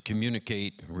for us to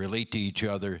communicate, relate to each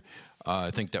other. I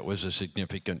think that was a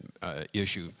significant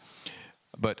issue.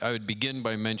 But I would begin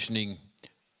by mentioning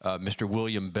Mr.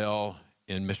 William Bell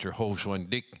and Mr. Ho Xuan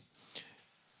Dick.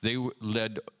 They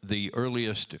led the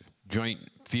earliest joint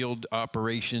field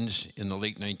operations in the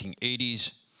late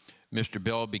 1980s. Mr.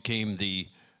 Bell became the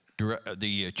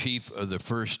chief of the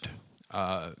first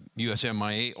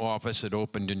USMIA office that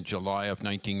opened in July of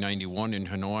 1991 in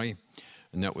Hanoi.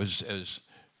 And that was, as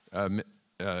Mr.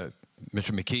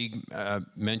 McKee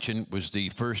mentioned, was the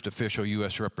first official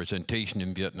U.S. representation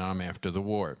in Vietnam after the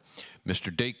war.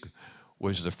 Mr. Dake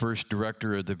was the first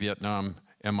director of the Vietnam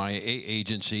MIA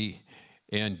agency,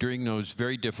 and during those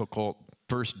very difficult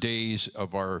first days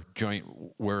of our joint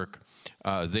work,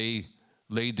 they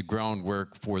laid the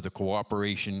groundwork for the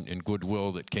cooperation and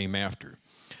goodwill that came after.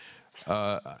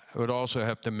 I would also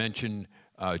have to mention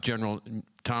General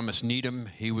Thomas Needham.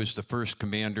 He was the first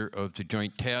commander of the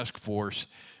Joint Task Force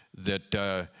that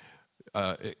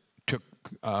took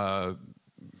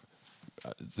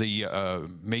the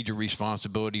major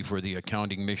responsibility for the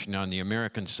accounting mission on the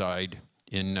American side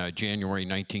in January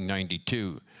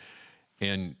 1992.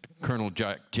 And Colonel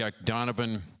Jack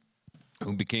Donovan,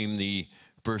 who became the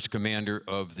first commander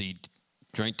of the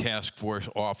Joint Task Force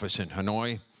office in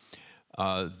Hanoi.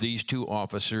 These two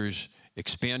officers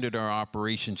expanded our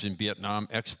operations in Vietnam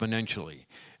exponentially,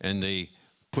 and they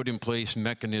put in place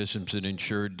mechanisms that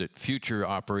ensured that future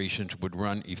operations would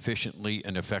run efficiently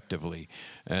and effectively.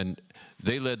 And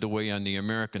they led the way on the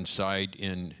American side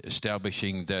in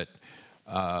establishing that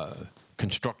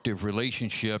constructive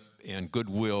relationship and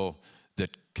goodwill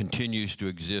that continues to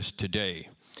exist today.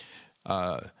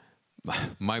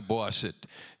 My boss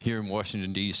here in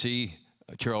Washington, D.C.,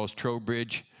 Charles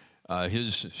Trowbridge,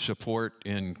 his support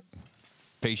and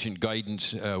patient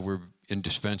guidance were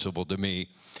indispensable to me.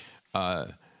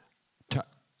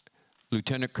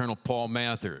 Lieutenant Colonel Paul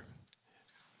Mather.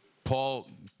 Paul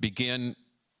began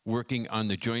working on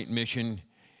the joint mission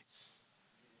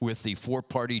with the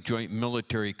four-party Joint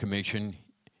Military Commission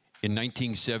in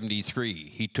 1973.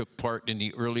 He took part in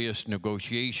the earliest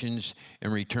negotiations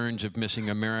and returns of missing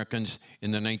Americans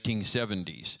in the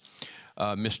 1970s.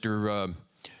 Mr.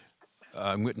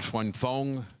 Nguyen Xuan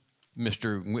Phong,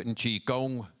 Mr. Nguyen Chi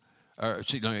Công,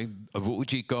 Vũ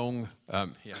Chi Công,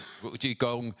 Vũ Chi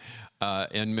Công,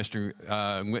 and Mr.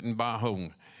 Nguyen Ba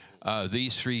Hung.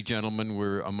 These three gentlemen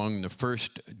were among the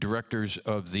first directors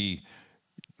of the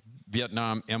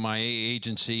Vietnam MIA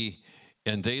agency,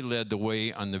 and they led the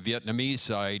way on the Vietnamese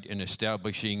side in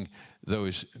establishing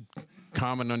those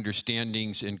common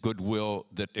understandings and goodwill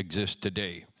that exist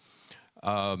today.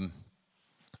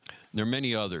 There are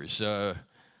many others.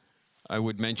 I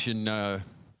would mention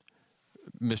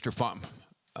Mr.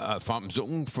 Pham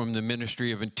Dung from the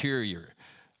Ministry of Interior,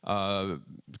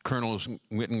 Colonels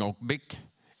Nguyen Ngọc Bích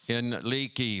and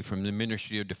Legacies from the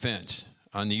Ministry of Defense.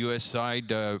 On the U.S. side,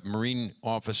 Marine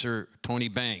Officer Tony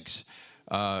Banks,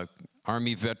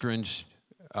 Army veterans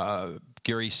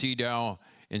Gary Seadow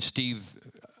and Steve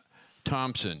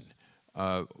Thompson,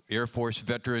 Air Force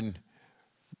veteran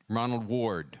Ronald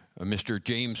Ward, Mr.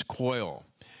 James Coyle.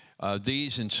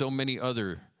 These and so many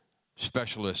other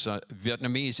specialists,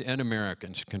 Vietnamese and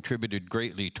Americans, contributed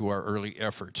greatly to our early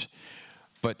efforts.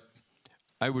 But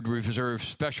I would reserve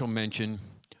special mention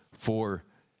for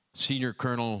Senior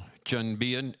Colonel Chun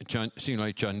Bien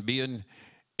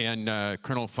and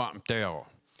Colonel Pham Teo.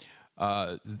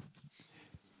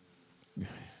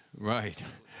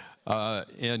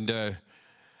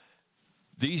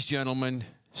 These gentlemen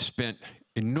spent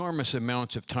enormous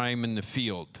amounts of time in the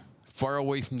field, far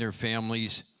away from their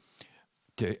families,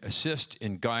 to assist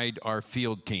and guide our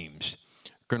field teams.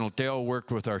 Colonel Teo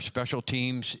worked with our special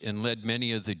teams and led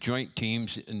many of the joint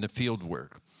teams in the field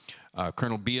work.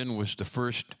 Colonel Bien was the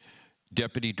first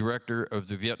deputy director of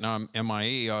the Vietnam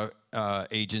MIA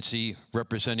agency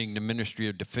representing the Ministry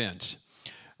of Defense.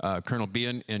 Colonel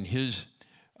Bien and his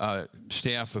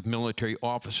staff of military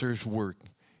officers were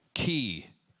key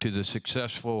to the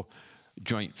successful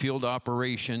joint field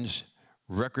operations,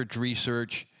 records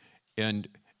research, and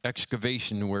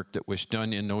excavation work that was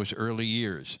done in those early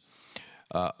years.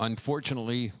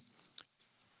 Unfortunately,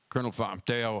 Colonel Pham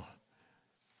Teo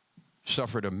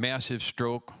suffered a massive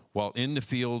stroke while in the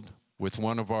field with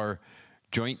one of our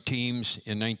joint teams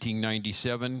in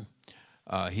 1997.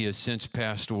 He has since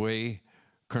passed away.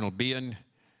 Colonel Bien,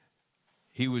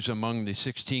 he was among the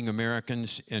 16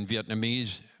 Americans and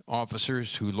Vietnamese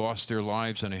officers who lost their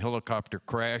lives in a helicopter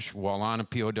crash while on a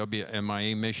POW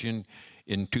MIA mission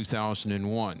in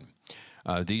 2001.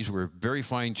 These were very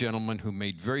fine gentlemen who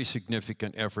made very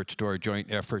significant efforts to our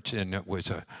joint efforts, and it was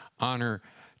an honor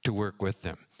to work with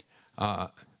them.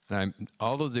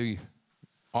 All of the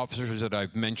officers that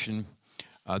I've mentioned,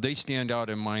 they stand out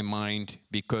in my mind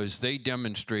because they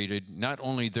demonstrated not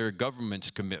only their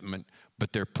government's commitment,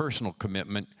 but their personal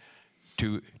commitment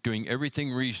to doing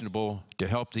everything reasonable to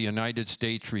help the United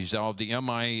States resolve the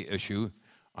MIA issue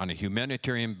on a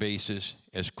humanitarian basis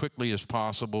as quickly as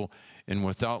possible and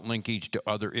without linkage to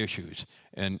other issues.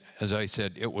 And as I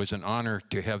said, it was an honor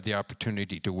to have the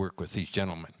opportunity to work with these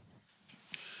gentlemen.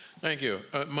 Thank you.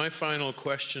 My final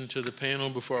question to the panel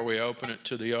before we open it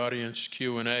to the audience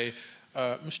Q&A.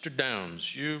 Mr.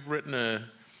 Downs, you've written a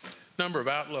number of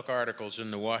Outlook articles in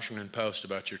the Washington Post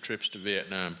about your trips to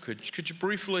Vietnam. Could you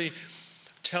briefly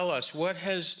tell us what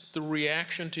has the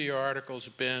reaction to your articles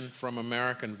been from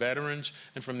American veterans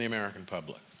and from the American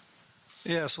public?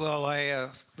 Yes, well, I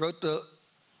wrote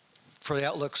for the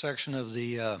Outlook section of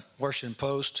the Washington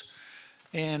Post,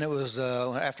 and it was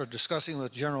after discussing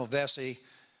with General Vesey,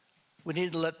 we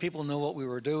needed to let people know what we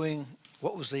were doing,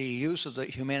 what was the use of the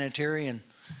humanitarian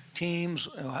teams,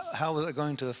 how was it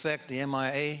going to affect the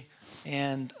MIA,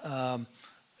 and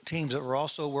teams that were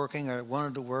also working or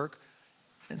wanted to work.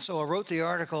 And so I wrote the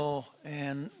article,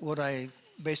 and what I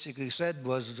basically said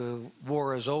was the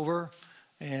war is over,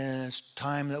 and it's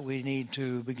time that we need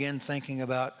to begin thinking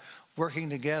about working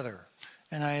together.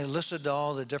 And I listed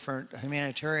all the different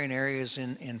humanitarian areas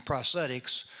in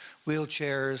prosthetics,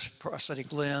 wheelchairs,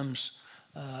 prosthetic limbs,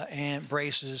 and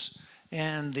braces,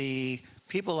 and the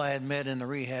people I had met in the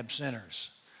rehab centers.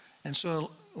 And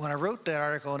so when I wrote that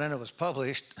article and then it was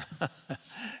published,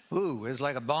 ooh, it was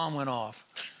like a bomb went off.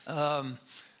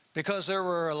 Because there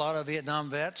were a lot of Vietnam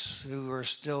vets who were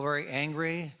still very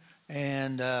angry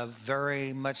and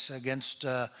very much against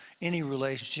any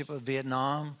relationship with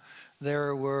Vietnam.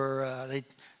 There were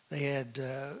they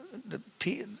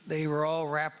were all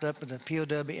wrapped up in the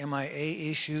POW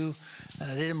MIA issue.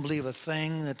 They didn't believe a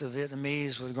thing that the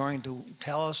Vietnamese were going to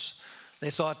tell us. They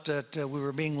thought that we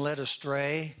were being led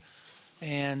astray.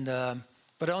 And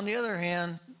but on the other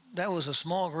hand, that was a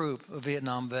small group of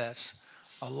Vietnam vets.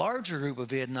 A larger group of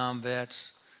Vietnam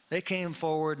vets, they came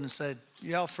forward and said,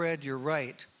 "Yeah, Fred, you're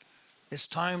right. It's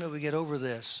time that we get over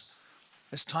this.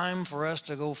 It's time for us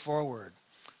to go forward."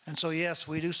 And so, yes,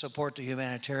 we do support the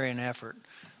humanitarian effort.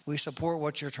 We support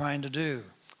what you're trying to do,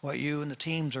 what you and the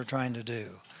teams are trying to do.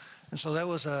 And so that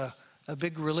was a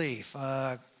big relief.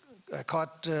 I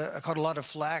caught a lot of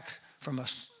flack from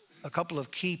a couple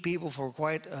of key people for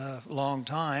quite a long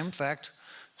time. In fact,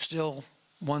 still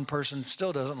one person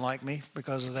still doesn't like me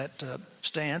because of that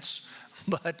stance.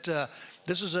 But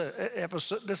this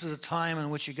is a time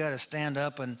in which you got to stand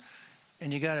up and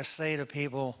you got to say to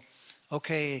people,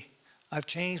 okay, I've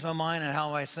changed my mind on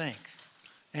how I think,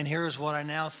 and here's what I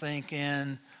now think,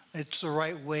 and it's the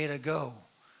right way to go.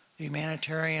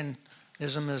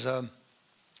 Humanitarianism is a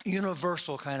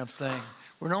universal kind of thing.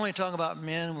 We're not only talking about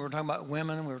men, we're talking about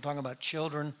women, we're talking about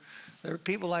children. There were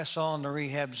people I saw in the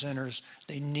rehab centers,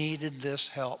 they needed this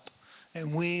help.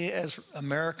 And we as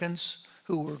Americans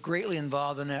who were greatly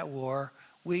involved in that war,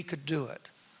 we could do it.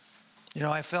 You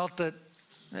know, I felt that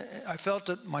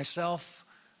myself,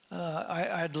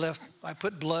 I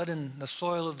put blood in the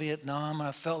soil of Vietnam.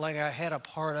 I felt like I had a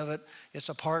part of it. It's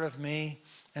a part of me.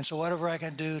 And so whatever I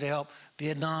can do to help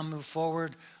Vietnam move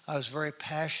forward, I was very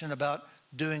passionate about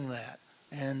doing that.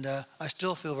 And I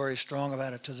still feel very strong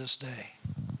about it to this day.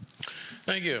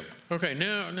 Thank you. Okay,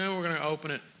 now we're going to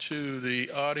open it to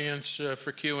the audience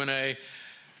for Q&A.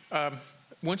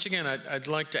 Once again, I'd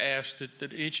like to ask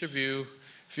that each of you,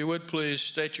 if you would please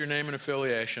state your name and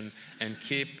affiliation and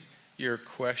keep your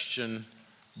question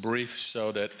brief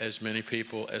so that as many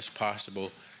people as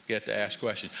possible get to ask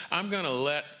questions. I'm going to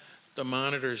let the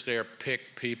monitors there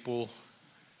pick people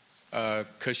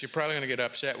because you're probably going to get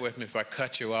upset with me if I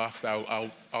cut you off. I'll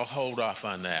hold off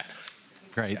on that.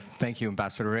 Great. Thank you,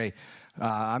 Ambassador Ray.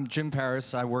 I'm Jim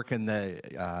Paris. I work in the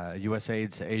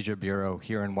USAID's Asia Bureau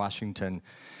here in Washington.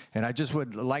 And I just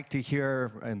would like to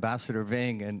hear Ambassador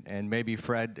Vinh and maybe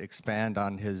Fred expand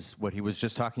on what he was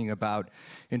just talking about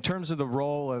in terms of the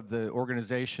role of the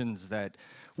organizations that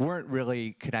weren't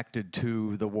really connected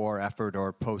to the war effort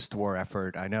or post-war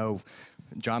effort. I know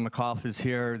John McAuliffe is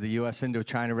here. The U.S.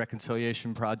 Indochina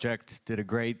Reconciliation Project did a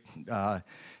great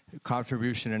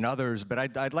contribution, and others.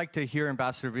 But I'd like to hear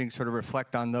Ambassador Vinh sort of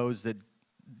reflect on those that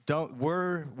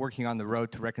were working on the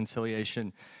road to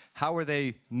reconciliation. How were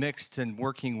they mixed and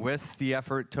working with the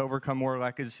effort to overcome war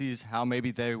legacies? How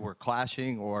maybe they were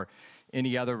clashing, or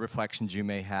any other reflections you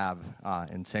may have?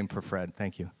 And same for Fred.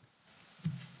 Thank you.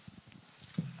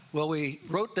 Well, we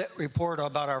wrote that report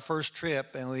about our first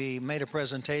trip, and we made a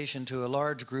presentation to a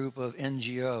large group of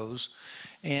NGOs.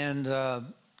 And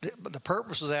the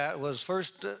purpose of that was,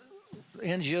 first,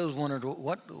 NGOs wondered,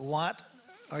 what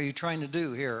are you trying to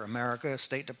do here, America,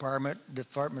 State Department,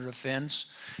 Department of Defense?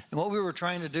 And what we were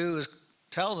trying to do is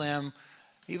tell them,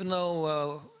 even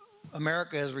though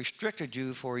America has restricted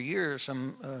you for years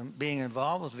from being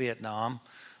involved with Vietnam,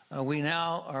 we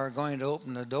now are going to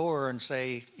open the door and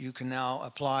say you can now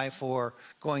apply for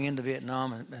going into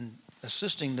Vietnam and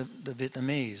assisting the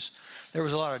Vietnamese. There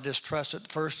was a lot of distrust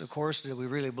at first, of course. Did we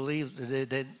really believe,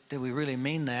 did we really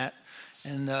mean that?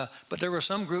 And but there were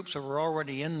some groups that were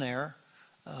already in there.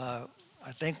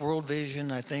 I think World Vision,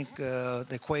 I think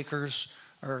the Quakers,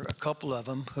 or a couple of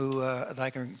them who that I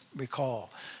can recall.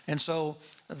 And so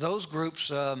those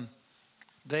groups,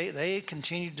 they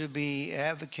continue to be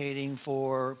advocating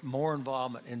for more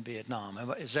involvement in Vietnam.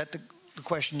 Is that the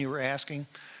question you were asking?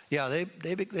 Yeah,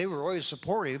 they were always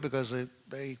supportive because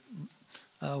they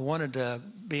wanted to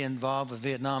be involved with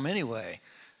Vietnam anyway.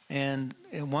 And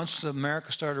once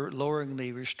America started lowering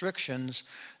the restrictions,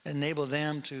 enabled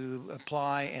them to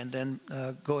apply and then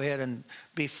go ahead and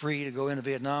be free to go into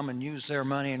Vietnam and use their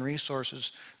money and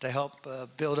resources to help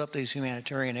build up these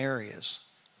humanitarian areas.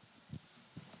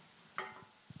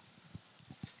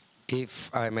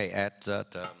 If I may add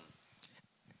that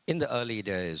In the early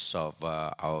days of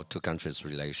our two countries'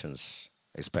 relations,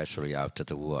 especially after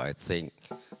the war, I think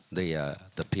the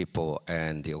people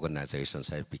and the organizations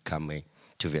have been coming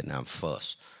to Vietnam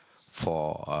first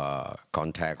for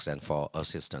contacts and for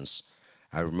assistance.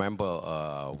 I remember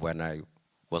when I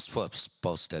was first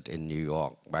posted in New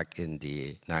York back in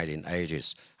the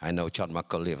 1980s. I know John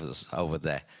McCauley was over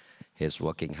there. He's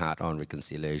working hard on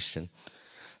reconciliation.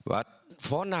 But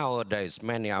for nowadays,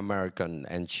 many American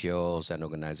NGOs and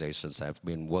organizations have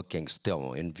been working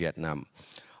still in Vietnam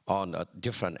on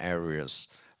different areas,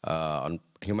 on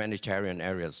humanitarian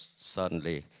areas,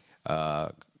 certainly,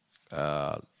 landmine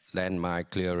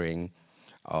clearing,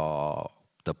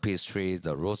 the peace trees,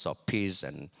 the Roads of Peace,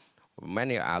 and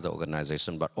many other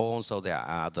organizations, but also there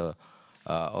are other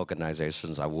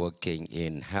organizations are working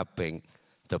in helping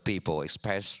the people,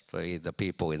 especially the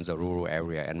people in the rural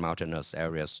area and mountainous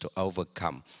areas, to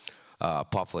overcome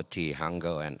poverty,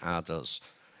 hunger, and others.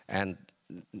 And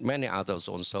many others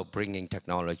also bringing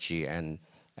technology and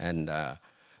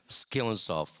skills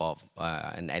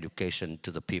and education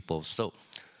to the people. So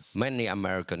many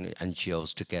American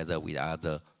NGOs together with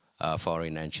other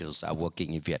foreign NGOs are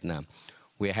working in Vietnam.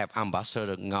 We have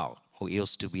Ambassador Nguyen, who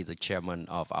used to be the chairman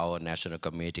of our National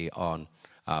Committee on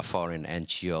Foreign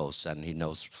NGOs, and he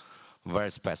knows very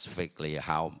specifically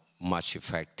how much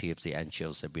effective the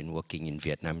NGOs have been working in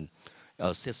Vietnam,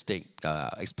 assisting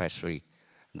especially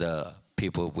the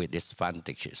people with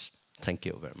disadvantages. Thank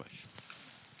you very much.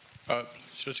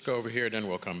 So let's go over here, then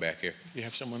we'll come back here. You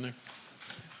have someone there?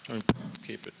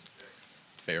 Keep it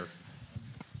fair.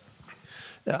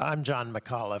 I'm John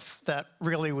McAuliffe. That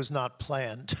really was not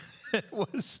planned. It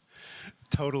was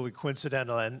totally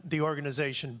coincidental, and the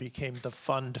organization became the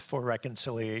Fund for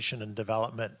Reconciliation and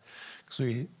Development because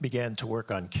we began to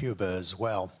work on Cuba as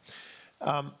well.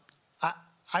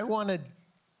 I wanted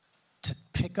to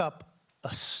pick up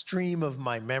a stream of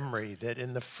my memory that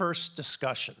in the first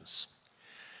discussions,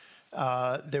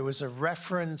 there was a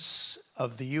reference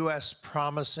of the U.S.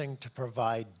 promising to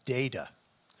provide data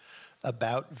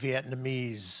about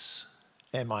Vietnamese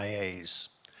MIAs.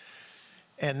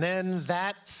 And then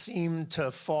that seemed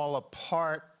to fall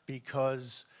apart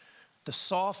because the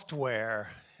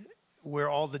software where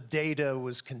all the data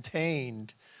was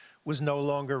contained was no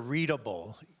longer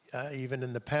readable, even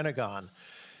in the Pentagon.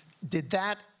 Did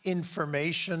that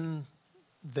information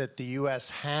that the U.S.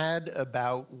 had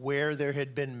about where there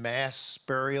had been mass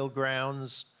burial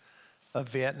grounds of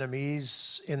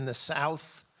Vietnamese in the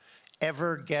South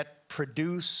ever get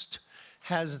produced?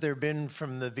 Has there been,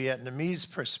 from the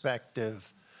Vietnamese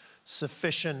perspective,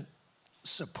 sufficient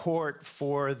support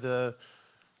for the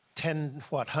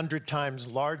 100 times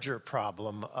larger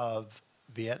problem of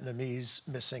Vietnamese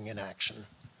missing in action?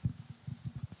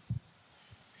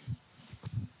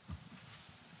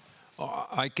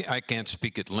 I can't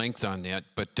speak at length on that,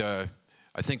 but I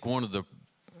think one of the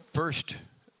first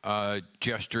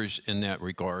gestures in that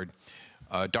regard,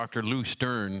 Dr. Lou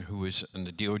Stern, who was on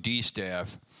the DOD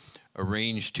staff,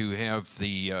 arranged to have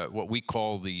the what we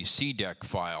call the CDEC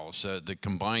files, the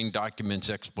Combined Documents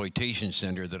Exploitation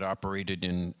Center that operated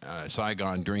in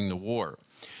Saigon during the war.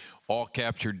 All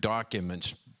captured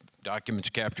documents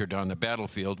captured on the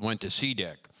battlefield went to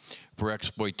CDEC for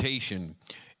exploitation.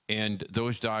 And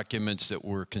those documents that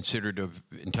were considered of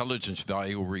intelligence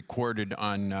value were recorded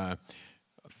on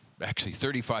actually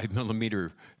 35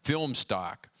 millimeter film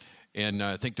stock. And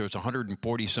I think there was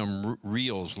 140 some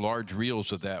reels, large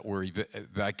reels of that were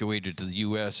evacuated to the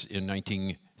U.S. in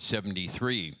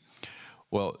 1973.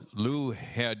 Well, Lou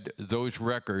had those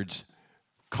records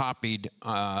copied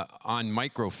on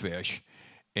microfiche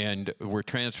and were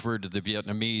transferred to the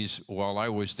Vietnamese while I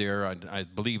was there. I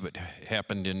believe it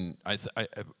happened in,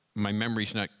 my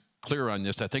memory's not clear on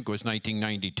this, I think it was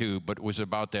 1992, but it was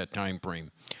about that time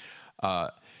frame.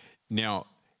 Now,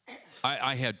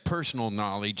 I had personal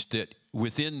knowledge that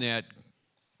within that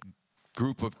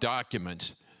group of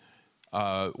documents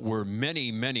were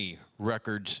many, many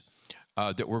records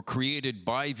that were created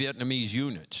by Vietnamese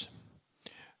units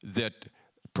that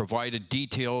provided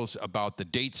details about the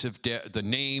dates of death, the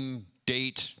name,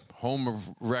 dates, home of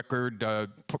record,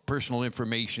 personal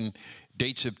information,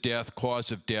 dates of death,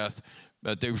 cause of death.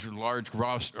 There was large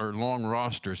long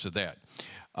rosters of that.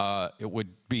 It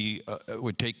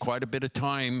would take quite a bit of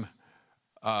time,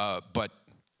 but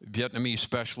Vietnamese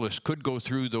specialists could go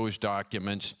through those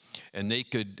documents, and they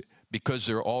could, because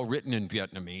they're all written in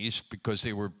Vietnamese, because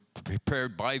they were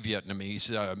prepared by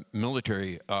Vietnamese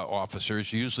military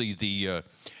officers. Usually the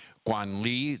Quan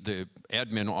Ly, the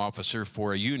admin officer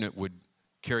for a unit, would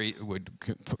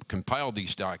compile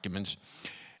these documents.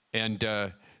 And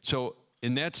so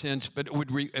in that sense, but it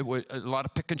would a lot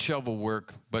of pick and shovel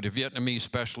work, but a Vietnamese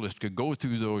specialist could go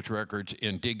through those records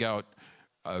and dig out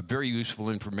very useful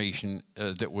information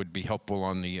that would be helpful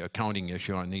on the accounting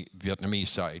issue on the Vietnamese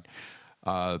side.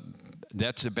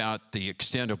 That's about the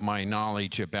extent of my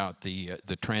knowledge about the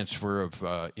transfer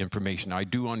of information. I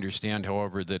do understand,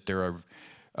 however, that there are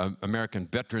American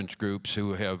veterans groups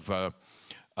who have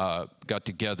got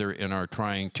together and are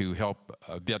trying to help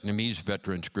Vietnamese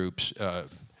veterans groups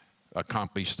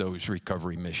accomplish those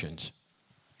recovery missions.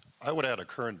 I would add a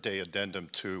current day addendum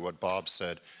to what Bob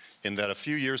said, in that a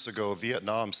few years ago,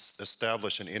 Vietnam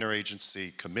established an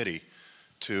interagency committee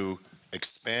to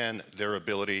expand their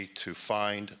ability to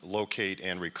find, locate,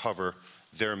 and recover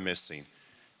their missing.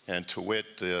 And to wit,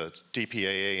 the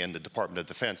DPAA and the Department of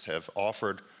Defense have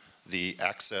offered the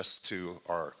access to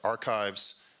our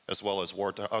archives as well as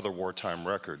other wartime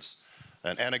records.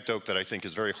 An anecdote that I think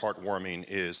is very heartwarming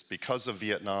is because of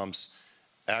Vietnam's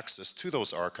access to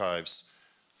those archives,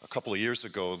 a couple of years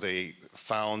ago, they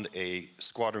found a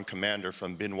squadron commander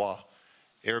from Binh Hoa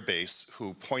Air Base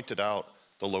who pointed out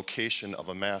the location of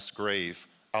a mass grave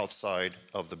outside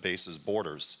of the base's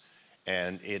borders.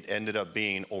 And it ended up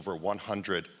being over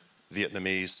 100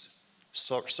 Vietnamese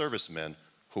servicemen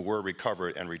who were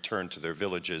recovered and returned to their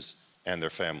villages and their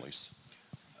families.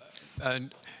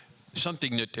 And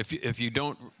something that if you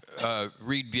don't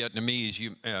read Vietnamese,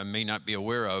 you may not be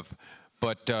aware of,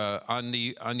 but on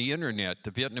the internet,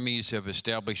 the Vietnamese have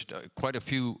established quite a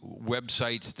few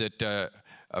websites that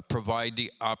provide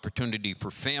the opportunity for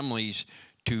families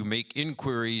to make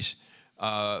inquiries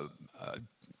about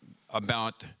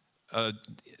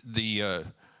the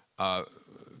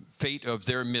fate of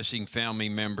their missing family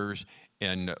members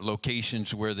and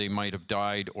locations where they might have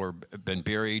died or been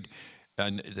buried.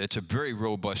 And it's a very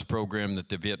robust program that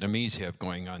the Vietnamese have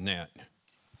going on that.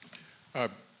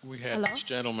 We had this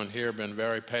gentleman here, been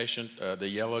very patient, the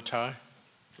yellow tie,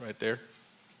 right there.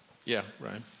 Yeah,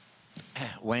 Ryan.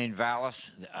 Wayne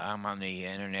Vallis. I'm on the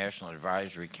International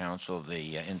Advisory Council of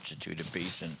the Institute of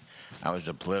Peace, and I was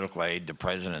a political aide to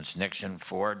Presidents Nixon,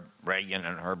 Ford, Reagan,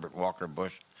 and Herbert Walker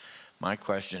Bush. My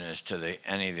question is to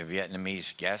any of the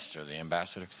Vietnamese guests or the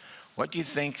ambassador. What do you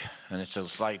think, and it's a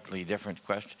slightly different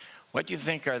question, what do you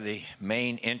think are the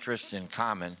main interests in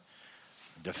common,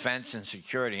 defense and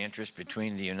security interests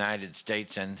between the United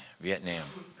States and Vietnam?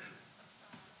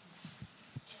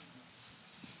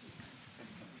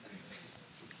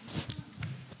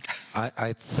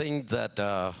 I think that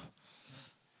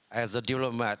as a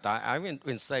diplomat, I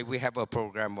would say we have a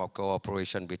program of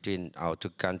cooperation between our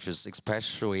two countries,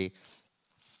 especially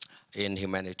in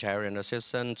humanitarian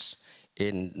assistance,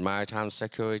 in maritime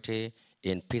security,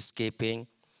 in peacekeeping,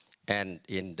 and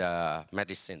in the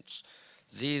medicines.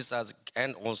 These are,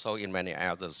 and also in many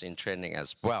others in training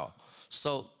as well.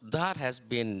 So that has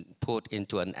been put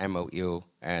into an MOU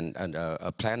and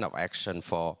a plan of action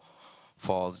for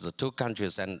the two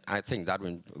countries, and I think that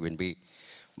will be.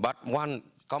 But one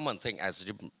common thing as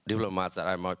diplomats that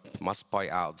I must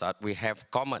point out, that we have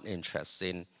common interests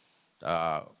in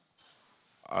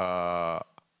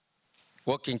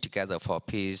working together for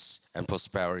peace and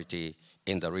prosperity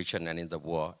in the region and in the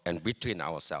world, and between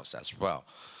ourselves as well.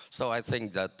 So I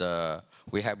think that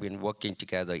we have been working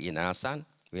together in ASEAN.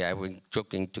 We have been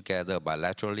working together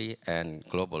bilaterally and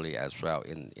globally as well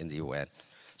in the UN.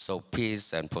 So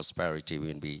peace and prosperity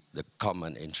will be the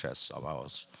common interests of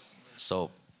ours.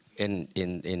 So in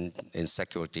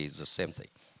security, it's the same thing.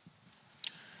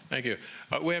 Thank you.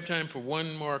 We have time for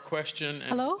one more question. And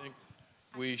hello? I think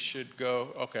we should go,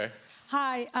 okay.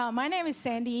 Hi, my name is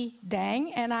Sandy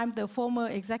Dang, and I'm the former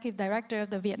executive director of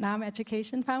the Vietnam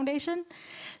Education Foundation.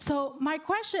 So my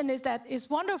question is that it's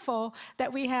wonderful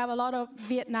that we have a lot of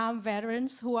Vietnam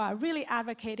veterans who are really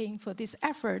advocating for this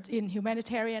effort in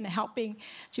humanitarian helping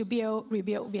to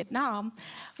rebuild Vietnam.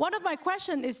 One of my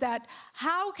questions is that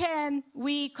how can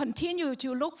we continue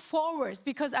to look forward?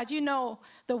 Because as you know,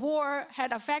 the war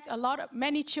had affected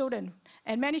many children,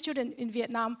 and many children in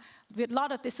Vietnam with a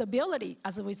lot of disability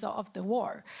as a result of the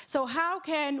war. So how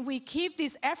can we keep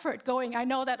this effort going? I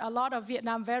know that a lot of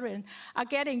Vietnam veterans are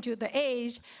getting to the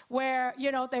age where,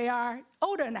 you know, they are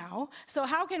older now. So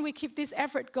how can we keep this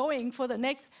effort going for the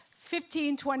next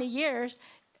 15, 20 years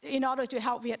in order to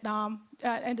help Vietnam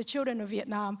and the children of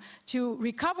Vietnam to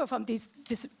recover from this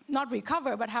not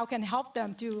recover, but how can help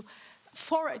them to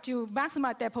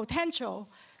maximize their potential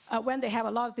when they have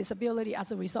a lot of disability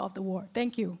as a result of the war?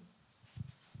 Thank you.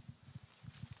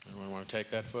 Anyone want to take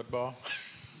that football?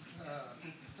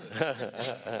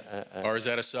 Or is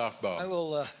that a softball? I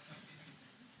will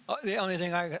The only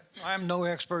thing I'm no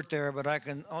expert there, but I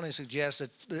can only suggest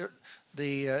that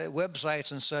the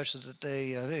websites and such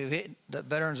that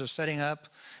veterans are setting up,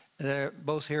 they're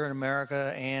both here in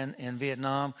America and in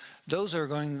Vietnam. Those are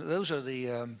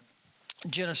the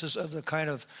genesis of the kind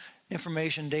of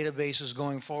information databases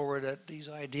going forward. That these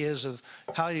ideas of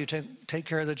how you take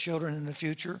care of the children in the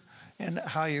future and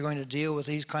how you're going to deal with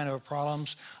these kind of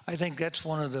problems. I think that's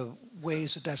one of the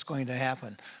ways that that's going to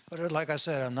happen. But like I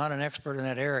said, I'm not an expert in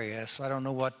that area, so I don't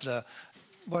know what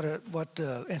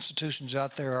institutions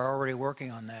out there are already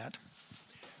working on that.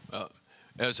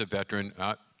 As a veteran,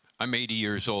 I'm 80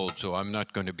 years old, so I'm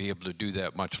not going to be able to do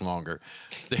that much longer.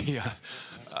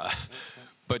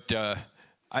 But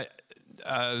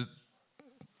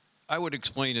I would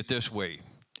explain it this way.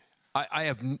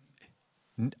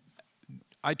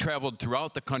 I traveled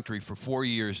throughout the country for 4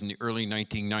 years in the early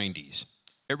 1990s.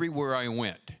 Everywhere I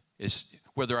went,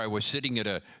 whether I was sitting at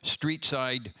a street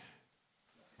side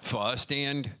pho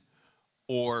stand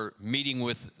or meeting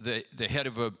with the head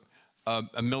of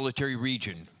a military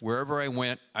region, wherever I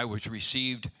went, I was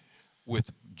received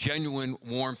with genuine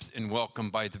warmth and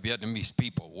welcome by the Vietnamese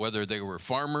people, whether they were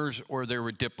farmers or they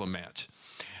were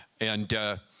diplomats. And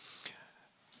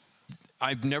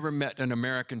I've never met an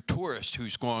American tourist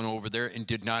who's gone over there and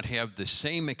did not have the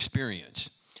same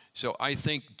experience. So I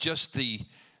think just the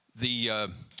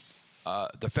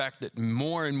fact that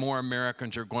more and more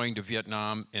Americans are going to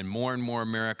Vietnam and more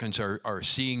Americans are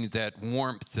seeing that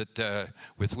warmth that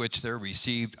with which they're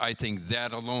received, I think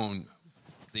that alone,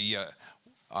 the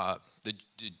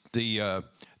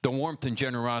warmth and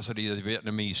generosity of the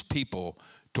Vietnamese people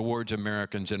towards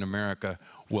Americans in America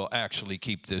will actually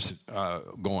keep this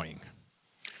going.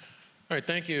 All right,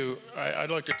 thank you.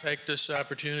 I'd like to take this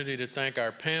opportunity to thank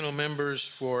our panel members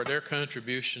for their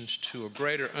contributions to a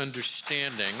greater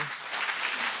understanding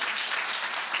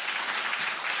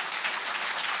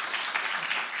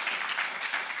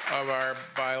of our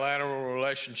bilateral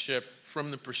relationship from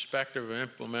the perspective of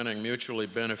implementing mutually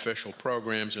beneficial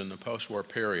programs in the post-war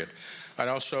period. I'd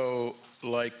also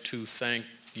like to thank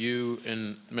you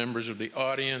and members of the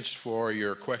audience for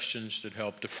your questions that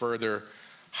helped to further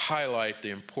highlight the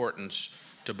importance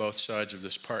to both sides of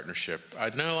this partnership.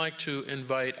 I'd now like to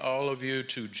invite all of you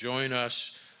to join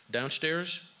us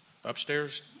downstairs,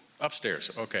 upstairs, upstairs.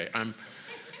 Okay,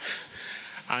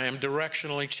 I am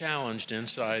directionally challenged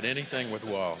inside anything with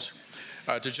walls.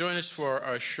 To join us for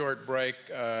a short break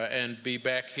and be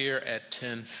back here at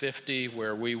 10:50,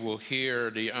 where we will hear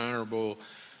the Honorable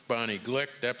Bonnie Glick,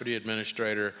 Deputy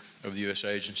Administrator of the U.S.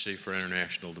 Agency for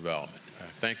International Development.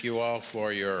 Thank you all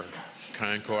for your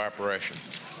kind cooperation.